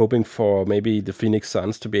they were hoping for maybe the Phoenix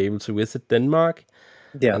Suns to be able to visit Denmark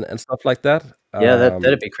Yeah. and stuff like that. Yeah.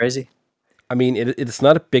 That'd be crazy. I mean, it's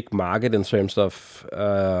not a big market in terms of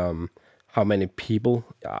how many people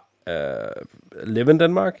live in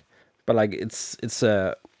Denmark, but like it's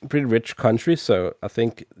a pretty rich country, so I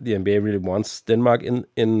think the NBA really wants Denmark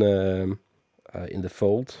in the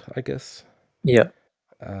fold, I guess. Yeah.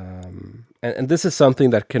 And this is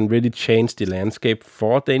something that can really change the landscape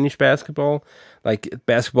for Danish basketball. Like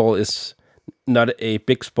basketball is not a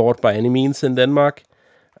big sport by any means in Denmark.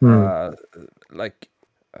 Hmm. Like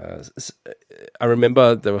I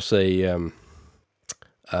remember there was a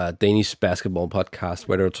Danish basketball podcast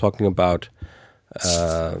where they were talking about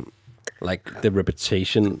like the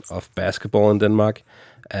reputation of basketball in Denmark,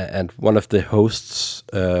 and one of the hosts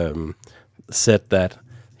said that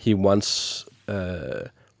he once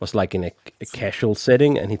was like in a casual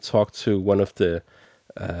setting, and he talked to one of the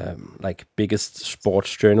like biggest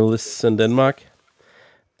sports journalists in Denmark,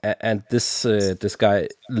 and this guy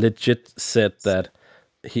legit said that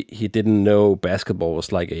he didn't know basketball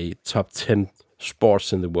was like a top 10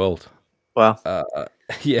 sports in the world. Wow.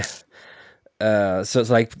 Yeah. So it's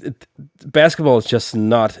like basketball is just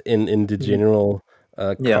not in the Mhm. general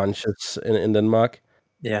Yeah. conscious in Denmark.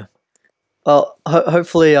 Yeah. Well,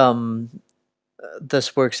 hopefully,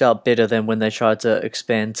 this works out better than when they tried to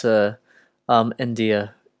expand to,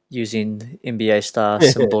 India using NBA star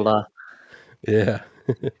Symbol. Yeah.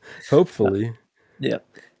 Hopefully. Yeah,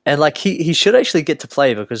 and like he should actually get to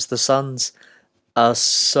play because the Suns are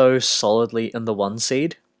so solidly in the one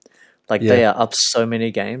seed. Like Yeah. they are up so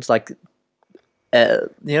many games. Like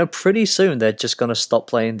pretty soon they're just gonna stop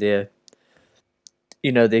playing their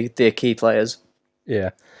key players. Yeah.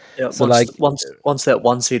 Yeah, So once like once once that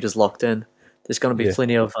one seed is locked in, there's gonna be yeah.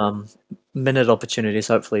 plenty of minute opportunities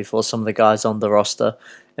hopefully for some of the guys on the roster,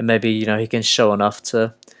 and maybe he can show enough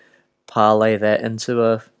to parlay that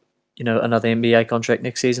into another NBA contract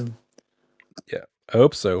next season. Yeah. I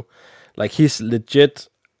hope so. Like he's legit,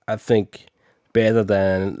 I think, better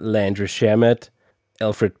than Landry Shamet,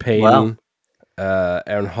 Alfred Wow. Payton,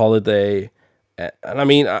 Aaron Holiday. And I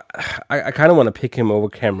mean, I kind of want to pick him over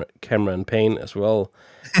Cameron Payne as well.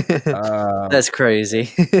 That's crazy.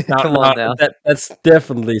 Now, Come on now now. that's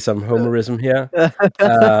definitely some homerism here.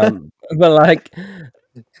 But like,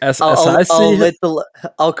 as I I'll see let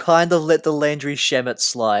I'll kind of let the Landry Shamet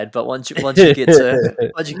slide, but once you get to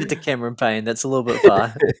it, once you get to Cameron Payne, that's a little bit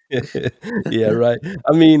far. yeah, right.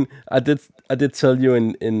 I mean, I did tell you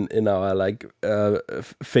in our like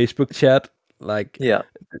Facebook chat, like Yeah.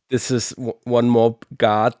 this is one more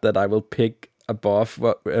guard that I will pick above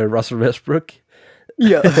Russell Westbrook.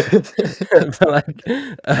 Yeah. But like,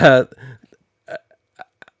 uh,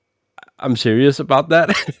 I'm serious about that.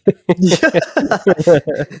 Yeah.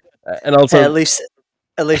 And Hey, also, at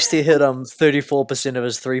least he hit 34% of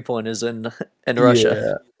his 3 pointers in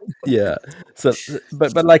Russia. yeah, yeah. So,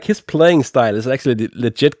 but like his playing style is actually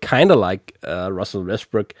legit, kind of like Russell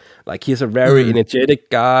Westbrook. Like he's a very Mm, energetic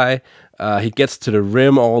guy. He gets to the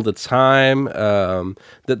rim all the time.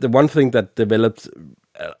 The one thing that developed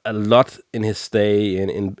a lot in his stay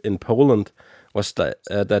in Poland was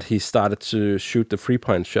that he started to shoot the 3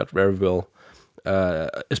 point shot very well,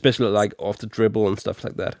 especially like off the dribble and stuff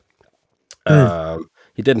like that. mm.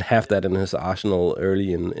 He didn't have that in his arsenal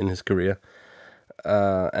early in his career,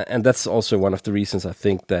 and that's also one of the reasons I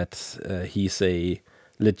think that he's a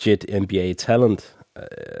legit NBA talent.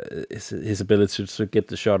 His ability to get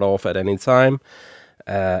the shot off at any time,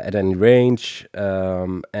 at any range,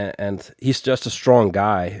 and he's just a strong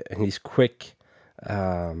guy and he's quick.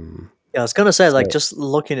 Um, Yeah, I was gonna say, like, so just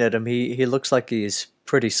looking at him, he looks like he's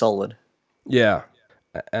pretty solid. yeah,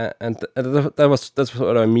 that's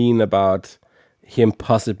what I mean about him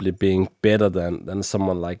possibly being better than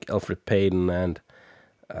someone like Alfred Payton and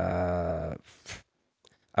uh,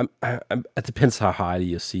 it depends how highly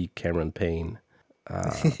you see Cameron Payne.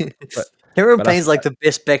 But Cameron but I, Payne's like the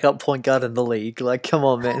best backup point guard in the league. Like, come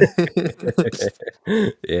on, man.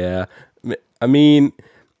 yeah, I mean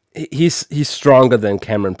he's stronger than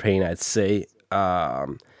Cameron Payne, I'd say.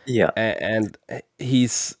 Yeah. And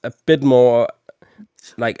he's a bit more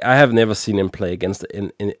like I have never seen him play against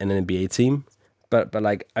in an NBA team, but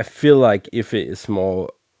like I feel like if it is more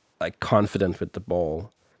like confident with the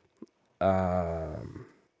ball,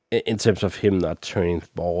 in terms of him not turning the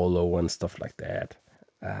ball over and stuff like that.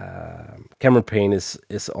 Cameron Payne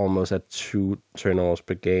is almost at 2 turnovers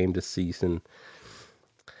per game this season.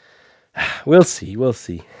 We'll see, we'll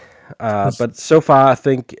see. But so far, I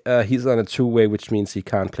think he's on a two-way, which means he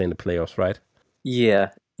can't play in the playoffs, right? Yeah,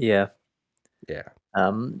 yeah. Yeah.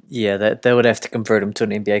 Yeah, that they would have to convert him to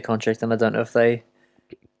an NBA contract, and I don't know if they.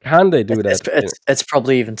 Can they do It's that? it's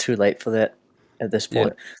probably even too late for that at this Yeah.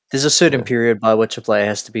 point. There's a certain Yeah. period by which a player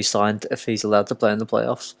has to be signed if he's allowed to play in the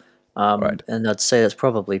playoffs, Right. and I'd say that's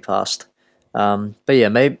probably passed. But yeah,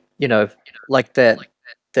 maybe like that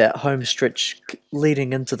home stretch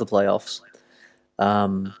leading into the playoffs,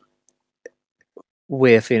 um,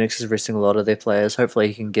 where Phoenix is resting a lot of their players. Hopefully,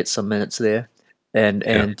 he can get some minutes there, Yeah.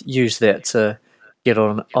 and use that to get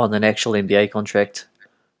on an actual NBA contract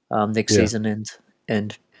next Yeah. season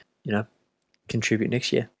and you know contribute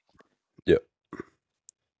next year. Yeah.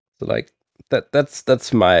 So like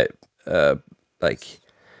that's my uh like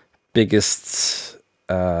biggest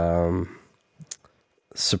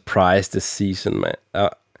surprise this season, man.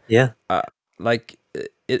 Yeah. Uh, like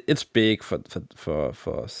it's big for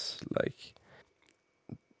us. Like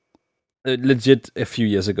legit, a few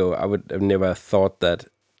years ago, I would have never thought that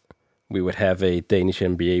we would have a Danish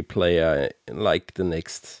NBA player in like the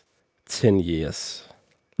next 10 years.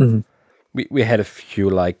 Mhm. We had a few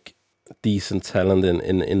like decent talent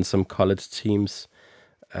in some college teams,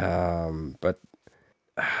 but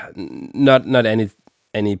not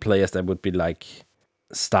any players that would be like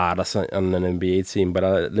starters on an NBA team. But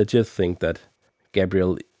I legit think that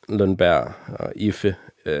Gabriel Lundberg, Ife,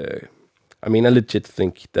 I mean, I legit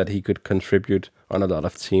think that he could contribute on a lot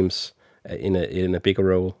of teams in a bigger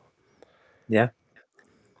role. Yeah.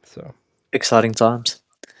 So Exciting times.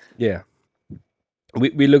 yeah,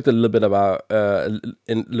 we looked a little bit about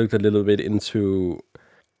looked a little bit into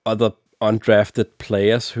other undrafted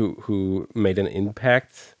players who made an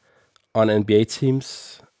impact on NBA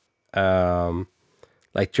teams, um,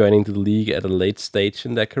 like joining the league at a late stage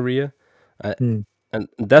in their career, uh, Mm. and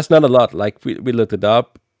that's not a lot. Like we looked it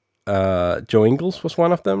up. Joe Ingles was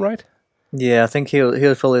one of them, right? Yeah, I think he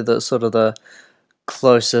was probably the sort of the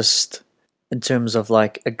closest in terms of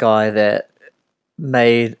like a guy that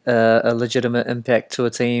made a legitimate impact to a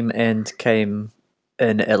team and came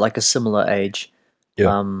in at like a similar age.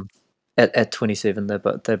 Yeah, Um, at 27, they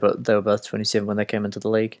were both 27 when they came into the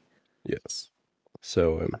league. yeah.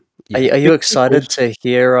 So Are yeah, are you big excited moves. to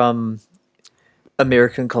hear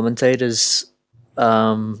American commentators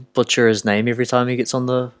butcher his name every time he gets on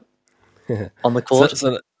the so court?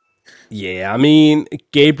 so yeah, I mean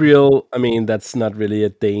Gabriel. I mean that's not really a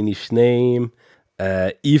Danish name.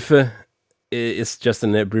 Ife is just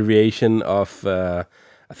an abbreviation of I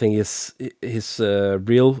think his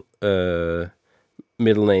real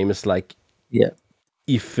middle name is like Yeah,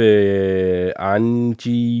 Ife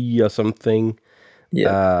Anji or something.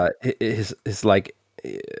 yeah, His like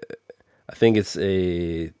I think it's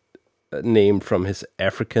a name from his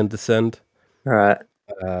African descent. right.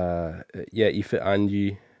 Yeah, Ife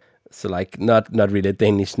Anji. So like not really a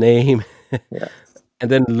Danish name. Yeah. And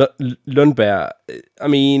then Lundberg. I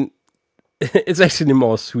mean, it's actually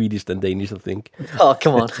more Swedish than Danish, I think. Oh,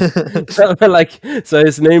 come on. But like, so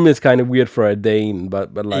his name is kind of weird for a Dane,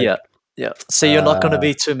 but Yeah. like, Yeah. So you're not going to uh,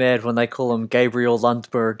 be too mad when they call him Gabriel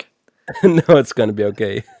Lundberg. no, it's gonna be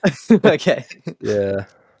okay. Okay. Yeah,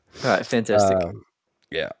 All right. Fantastic. um,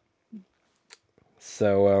 yeah.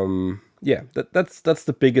 So yeah, that's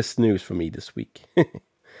the biggest news for me this week.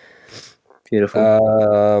 Beautiful.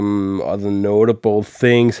 Other notable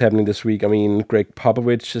things happening this week. I mean, Greg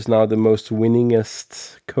Popovich is now the most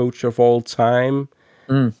winningest coach of all time.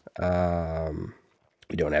 Mm. Um,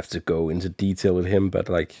 we don't have to go into detail with him, but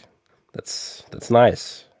like, that's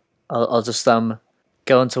nice. I'll just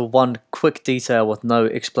go into one quick detail with no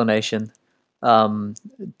explanation. Um,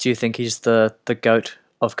 do you think he's the goat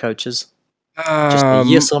of coaches? Just a Um,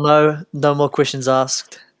 yes or no. No more questions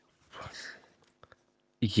asked.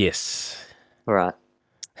 yes. All right.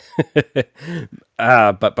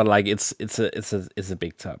 But like, it's a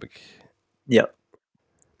big topic. Yep.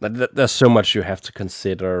 Like, there's so much you have to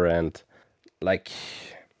consider, and like,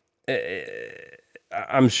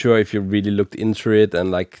 I'm sure if you really looked into it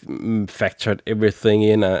and like factored everything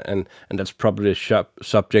in, and that's probably a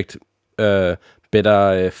subject uh,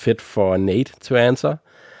 better fit for Nate to answer.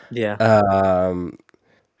 Yeah. Um,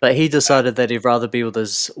 But he decided that he'd rather be with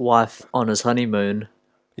his wife on his honeymoon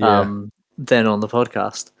yeah, than on the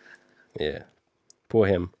podcast. yeah, poor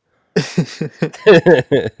him.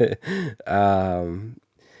 um,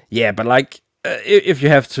 yeah, but like, if you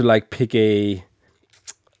have to like pick a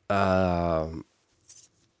um,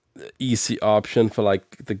 easy option for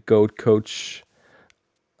like the goat coach,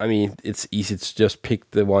 I mean, it's easy to just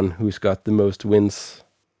pick the one who's got the most wins.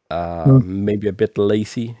 Mm. Maybe a bit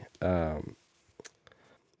lazy,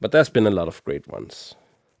 but there's been a lot of great ones.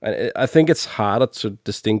 I think it's harder to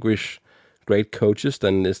distinguish great coaches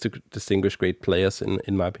than it is to distinguish great players,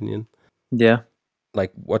 in my opinion. Yeah.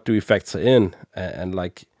 Like, what do you factor in, and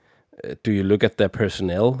like, do you look at their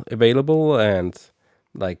personnel available, and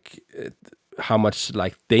like, how much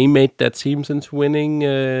like they made their teams into winning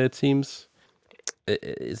teams?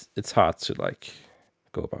 It's hard to like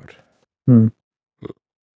go about. Mm.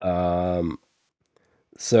 Um,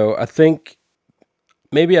 so I think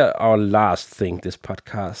maybe our last thing this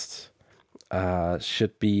podcast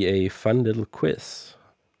should be a fun little quiz.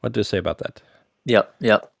 What do you say about that? Yep.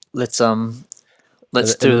 Yep. Let's A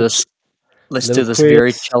do this. Let's little do this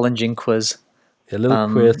very quiz, challenging quiz. a little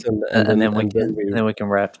quiz, Um, and and then then we can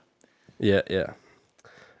wrap. yeah, yeah.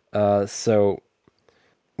 So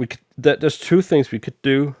we could. There's two things we could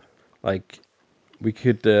do. Like, we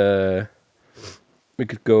could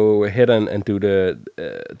go ahead and do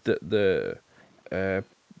the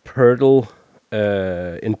Purtle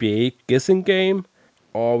NBA guessing game,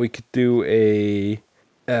 or we could do a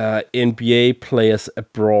NBA players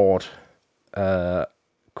abroad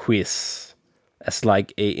quiz as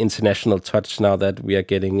like a international touch now that we are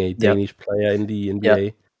getting a Yep. Danish player in the Yep.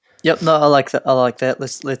 NBA. Yep. No, I like that. I like that.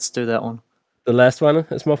 Let's do that one. The last one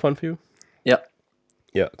is more fun for you. Yep.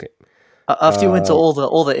 Yeah. Okay. After you went to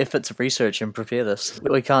all the effort to research and prepare this,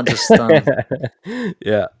 we can't just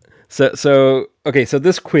Yeah. So okay. So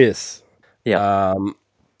this quiz yeah.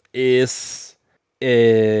 is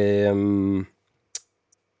um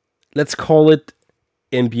let's call it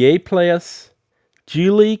NBA players, G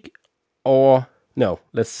League, or no,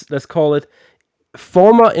 let's call it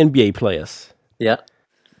former NBA players, Yeah.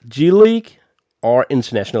 G League, or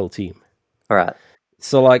international team. All right.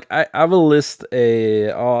 So like, I will list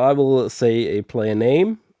a, or I will say a player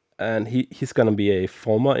name, and he's gonna be a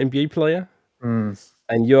former NBA player, Mm,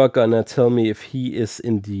 and you're gonna tell me if he is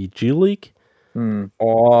in the G League mm.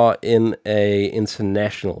 or in a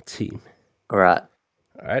international team. All right.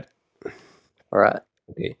 All right. All right.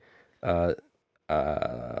 Okay. Uh,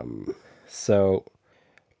 um. So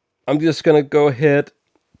I'm just gonna go ahead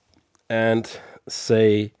and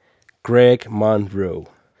say Greg Monroe.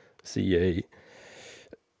 Is he a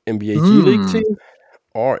NBA G League Hmm. team,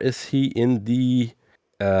 or is he in the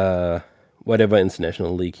uh whatever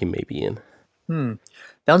international league he may be in? Hmm.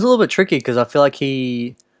 That one's a little bit tricky because I feel like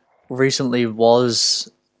he recently was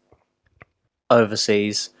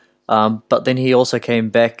overseas, but then he also came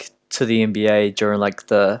back to the NBA during like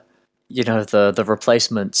the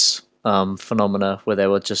replacements phenomena where they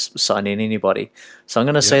were just signing anybody. So I'm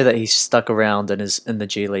gonna Yep. say that he's stuck around and is in the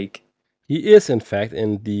G League. He is in fact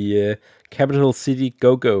in the Capital City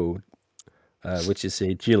Go Go, which is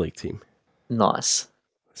a G League team. Nice.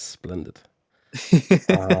 Splendid.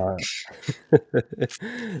 Uh,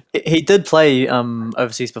 He did play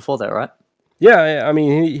overseas before that, right? Yeah, I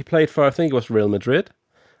mean, he played for, I think it was Real Madrid.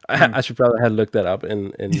 Mm. I should probably have looked that up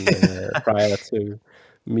in prior to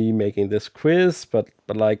me making this quiz, but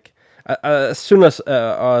like as soon as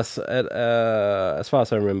far as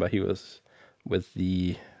I remember, he was with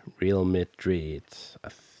the Real Madrid, I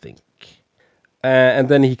think, and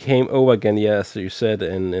then he came over again. Yeah, as you said,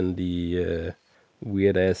 in the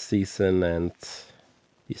weird ass season, and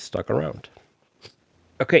he stuck around.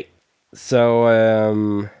 Okay,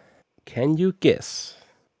 so can you guess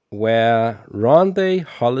where Rondé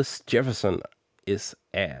Hollis Jefferson is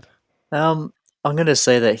at? Um, I'm gonna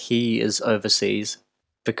say that he is overseas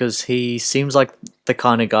because he seems like the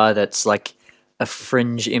kind of guy that's like a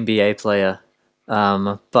fringe NBA player.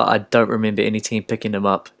 But I don't remember any team picking him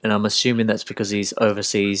up, and I'm assuming that's because he's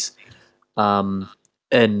overseas, um,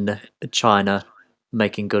 in China,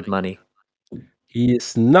 making good money. He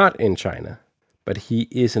is not in China, but he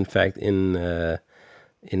is in fact in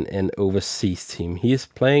an overseas team. He is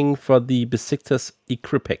playing for the Besiktas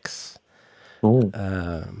Ikripex. Oh,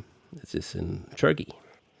 This is in Turkey.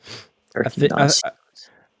 I very think nice.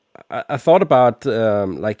 I thought about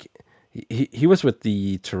like he was with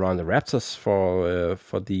the Toronto Raptors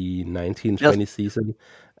for the Yes. 1920 season,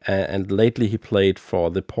 and lately he played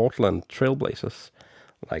for the Portland Trailblazers.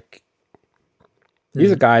 Like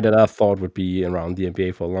he's a Mm, guy that I thought would be around the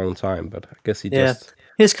NBA for a long time, but I guess he yeah, just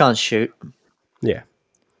he just can't shoot. yeah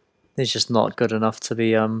He's just not good enough to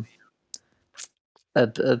be a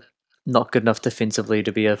not good enough defensively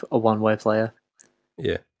to be a one way player.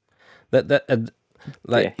 yeah that But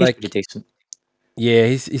yeah, he's pretty like decent. yeah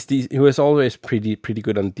he was always pretty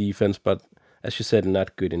good on defense, but as you said,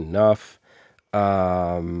 not good enough.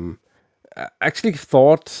 Um, I actually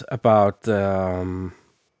thought about um,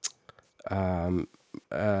 I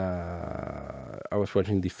was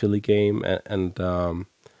watching the Philly game, and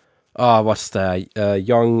what's the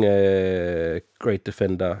young great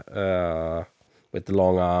defender with the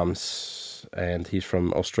long arms, and he's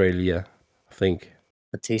from Australia, I think.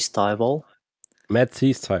 Matisse Thybulle. Matt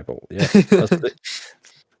Teasdale, yeah.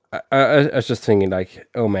 I was just thinking like,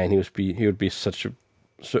 oh man, he would be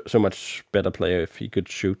so much better player if he could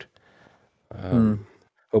shoot. Hmm.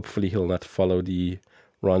 Hopefully, he'll not follow the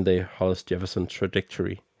Rondé Hollis Jefferson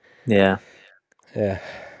trajectory. Yeah. Yeah.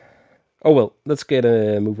 Oh well, let's get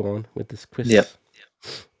a move on with this Yep.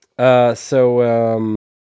 quiz. So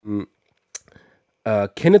mm,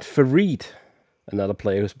 Kenneth Farid, another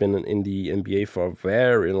player who's been in the NBA for a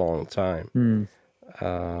very long time. Hmm.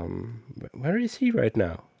 Where is he right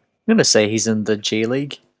now? I'm gonna say he's in the G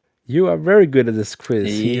League. You are very good at this quiz.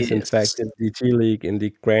 He is in fact Yes. in the G League in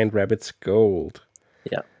the Grand Rapids Gold.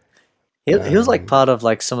 Yeah. He was like Um, part of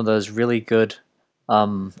like some of those really good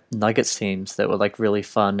Nuggets teams that were like really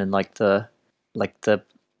fun in like the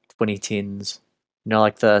 2010s. You know,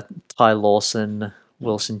 like the Ty Lawson,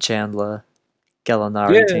 Wilson Chandler,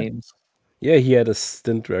 Gallinari yeah, teams. yeah, he had a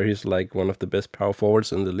stint where he's like one of the best power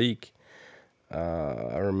forwards in the league.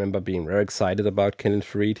 I remember being very excited about Kenneth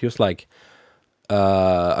Farid. He was like,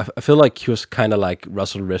 I feel like he was kind of like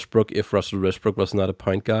Russell Westbrook if Russell Westbrook was not a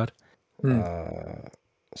point guard. Hmm.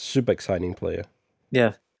 Super exciting player.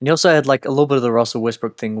 Yeah. And he also had like a little bit of the Russell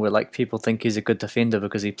Westbrook thing where like people think he's a good defender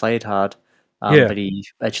because he played hard, Yeah, but he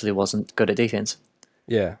actually wasn't good at defense.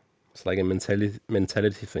 yeah. It's like a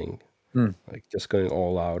mentality thing, Hmm. like just going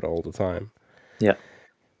all out all the time. Yeah.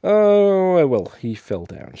 Oh well, he fell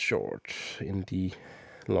down short in the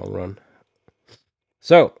long run.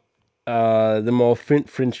 So, the more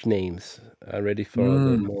French names. Ready for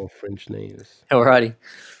the Mm. more French names? Alrighty.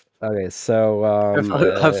 Okay, so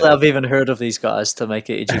Hopefully, I've even heard of these guys to make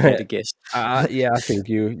it easier to guess. yeah, I think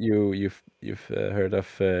you've heard of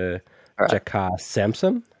All right. Jakar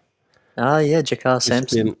Sampson. Ah, yeah, Jakar He's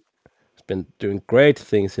Sampson. been doing great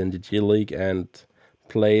things in the G League and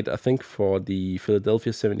played, I think, for the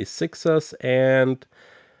Philadelphia 76ers and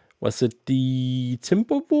was it the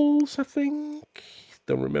Timberwolves, I think?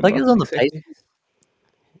 Don't Like he remember was on the exactly. Pacers.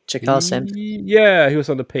 Jakar Sampson. Yeah, he was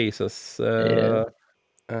on the Pacers. Yeah.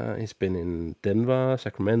 He's been in Denver,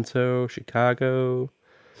 Sacramento, Chicago,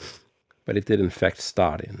 but he did in fact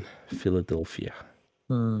start in Philadelphia.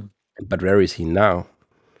 Hmm. But where is he now?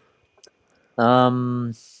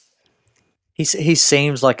 Um, he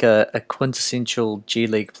seems like a quintessential G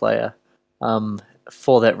League player. Um,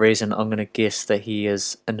 for that reason, I'm gonna guess that he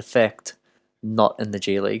is in fact not in the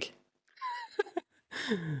G League.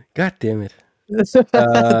 God damn it. Did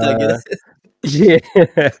I get Uh, yeah,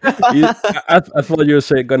 I thought you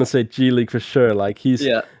were gonna say G League for sure. Like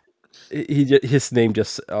Yeah. his name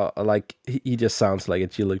just like he just sounds like a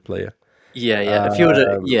G League player. Yeah, yeah. Um,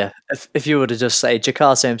 If you were to just say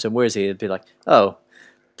Jakar Sampson, where is he? It'd be like, oh,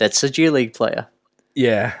 That's a G League player.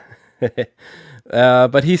 Yeah.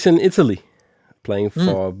 But he's in Italy playing Mm,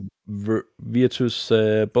 for Virtus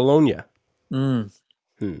Bologna. mm.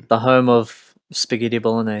 Hmm. The home of spaghetti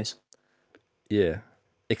bolognese. Yeah,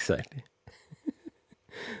 exactly.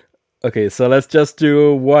 Okay, so let's just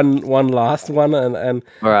do one last one, All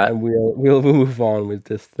right. and we'll move on with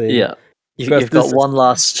this thing Yeah. because You've got one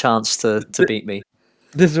last chance to th- beat me.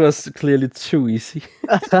 this was clearly too easy.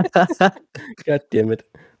 God damn it!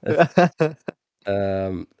 That's,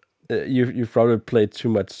 um, you've probably played too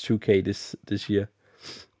much 2K this year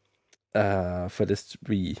for this to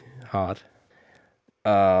be hard.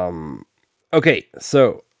 Um, okay,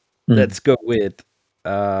 so Mm, let's go with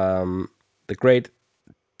um, the great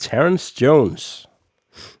Terrence Jones.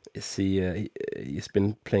 He's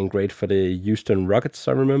been playing great for the Houston Rockets,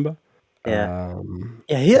 I remember. yeah. Um,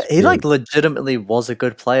 Yeah, he's he like been legitimately was a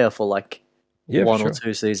good player for like yeah, for one or sure.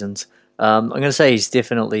 two seasons. I'm gonna say he's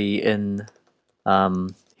definitely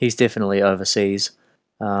overseas.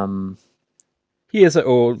 Um, He is an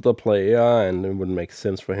older player, and it wouldn't make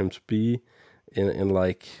sense for him to be in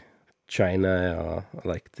like China or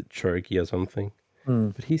like the Turkey or something. hmm.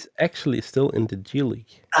 But he's actually still in the G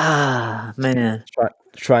League, Ah, man.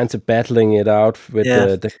 trying to battling it out with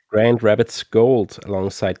Yeah, the Grand Rapids Gold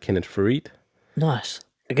alongside Kenneth Farid. nice.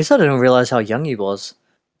 I guess I didn't realize how young he was.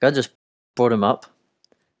 I just brought him up,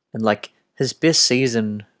 and like his best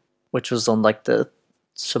season, which was on like the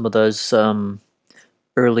some of those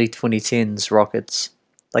early 2010s Rockets,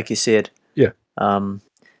 like you said. Yeah, Um,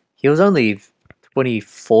 he was only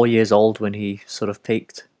 24 years old when he sort of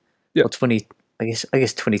peaked, yeah. or 20. I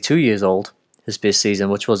guess 22 years old. His best season,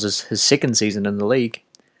 which was his second season in the league.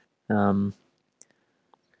 Um,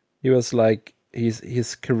 He was like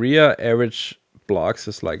his career average blocks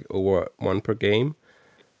is like over one per game.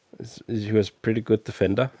 He was pretty good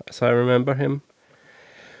defender, as I remember him.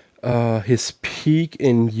 His peak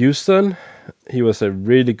in Houston, he was a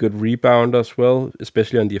really good rebounder as well,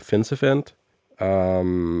 especially on the offensive end.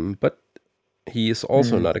 But he is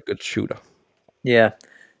also mm, not a good shooter. yeah,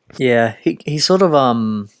 yeah. He sort of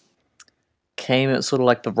came at sort of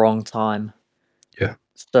like the wrong time. Yeah,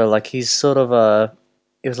 So like he's sort of a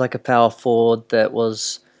it was like a power forward that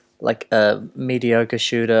was like a mediocre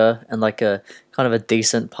shooter and like a kind of a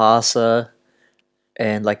decent passer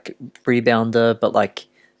and like rebounder, but like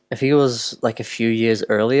if he was like a few years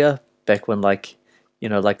earlier, back when like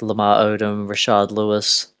like Lamar Odom, Rashard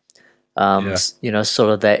Lewis, yeah,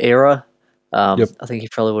 sort of that era, yep, I think he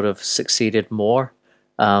probably would have succeeded more.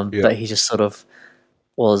 yeah, But he just sort of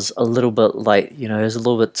was a little bit like he was a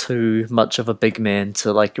little bit too much of a big man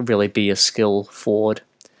to like really be a skill forward.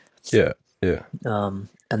 yeah, yeah,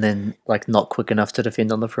 And then like not quick enough to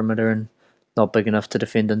defend on the perimeter and not big enough to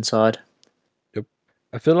defend inside. yep.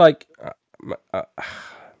 I feel like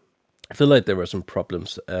I feel like there were some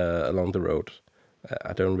problems along the road.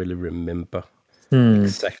 I don't really remember Hmm.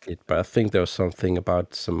 exactly, but I think there was something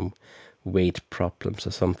about some weight problems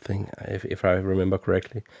or something. If I remember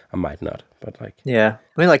correctly, I might not, but like, Yeah.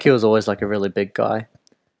 I mean, like he was always like a really big guy.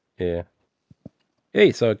 yeah.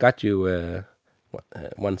 Hey, so I got you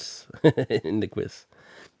once in the quiz.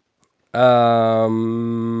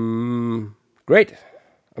 Great.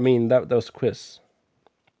 I mean, that was a quiz.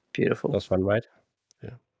 That Beautiful. was fun, right?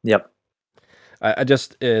 Yeah. Yep. I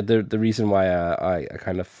just the reason why I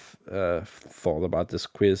kind of thought about this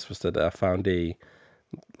quiz was that I found there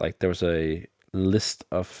was a list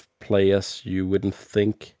of players you wouldn't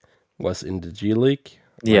think was in the G League,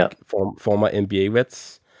 Yeah. like former NBA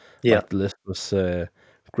vets. Yeah. Like the list was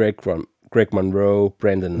Greg Monroe,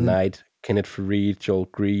 Brandon Mm. Knight, Kenneth Farid, Joel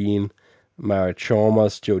Green, Mario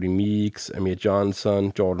Chalmers, Jody Meeks, Amir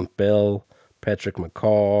Johnson, Jordan Bell, Patrick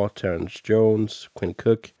McCaw, Terrence Jones, Quinn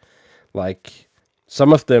Cook. Like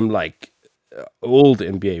some of them, like old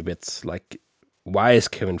NBA vets. Like, why is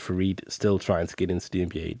Kevin Farid still trying to get into the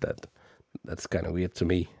NBA? That's kind of weird to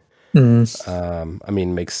me. Mm. I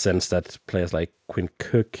mean, it makes sense that players like Quinn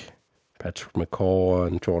Cook, Patrick McCaw,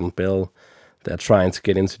 and Jordan Bell, they're trying to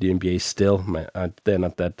get into the NBA still. They're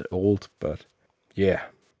not that old, but yeah,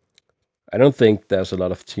 I don't think there's a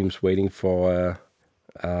lot of teams waiting for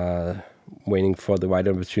the right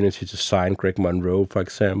opportunity to sign Greg Monroe, for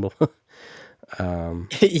example.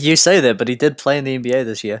 You say that, but he did play in the NBA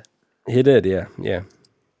this year. He did, yeah, yeah,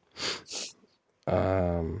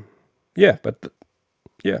 um, yeah. But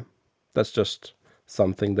yeah, that's just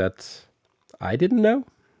something that I didn't know,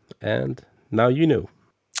 and now you know.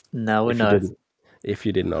 Now we If you know. didn't, if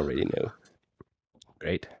you didn't already know,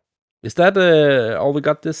 great. Is that all we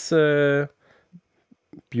got this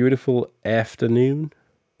beautiful afternoon?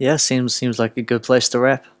 Yeah, seems like a good place to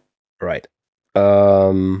wrap. Right.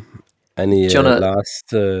 Any Do you wanna?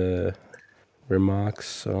 last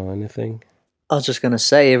remarks or anything? I was just gonna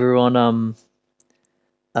say, everyone,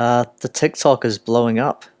 the TikTok is blowing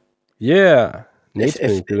up. Yeah, If Nate's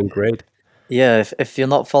if been doing great. Yeah, if you're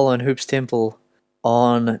not following Hoops Temple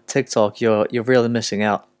on TikTok, you're really missing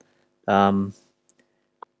out. Um,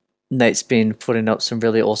 Nate's been putting up some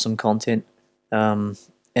really awesome content, um,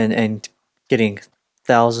 and getting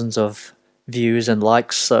thousands of views and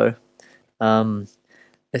likes. So, um,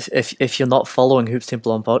 if you're not following Hoops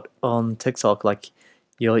Temple on TikTok, like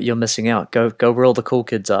you're missing out. Go where all the cool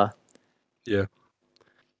kids are. Yeah.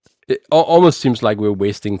 It almost seems like we're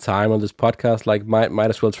wasting time on this podcast. Like, might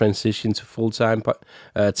as well transition to full time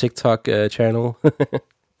TikTok channel.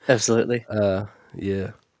 Absolutely.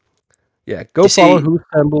 Yeah, yeah. Do Go you follow see? Who's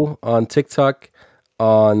Temple on TikTok,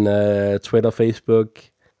 on Twitter, Facebook.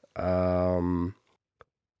 Um,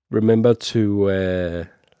 Remember to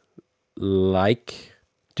like.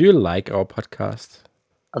 Do you like our podcast?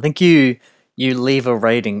 I think you leave a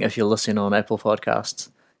rating if you're listening on Apple Podcasts.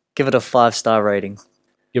 Give it a 5-star rating.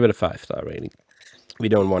 Give it a 5-star rating. We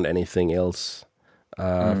don't want anything else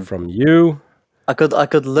Mm. from you. I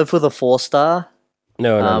could live with a 4-star.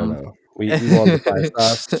 No, no, no, Um, no. We want the 5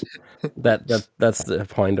 stars. That's the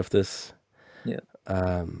point of this. yeah.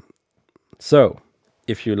 Um, so,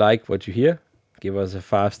 if you like what you hear, give us a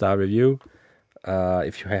 5-star review.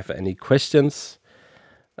 If you have any questions,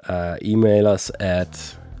 email us at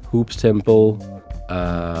hoopstemple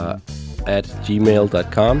at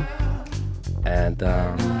gmail.com. And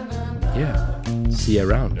yeah, see you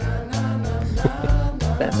around.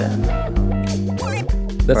 Bam, bam.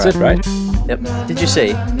 That's Right. it, right? Yep. Did you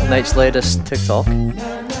see Nate's latest TikTok,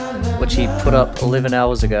 which he put up 11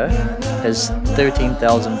 hours ago, has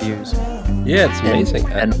 13,000 views Yeah, it's amazing.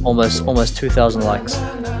 and almost 2,000 likes.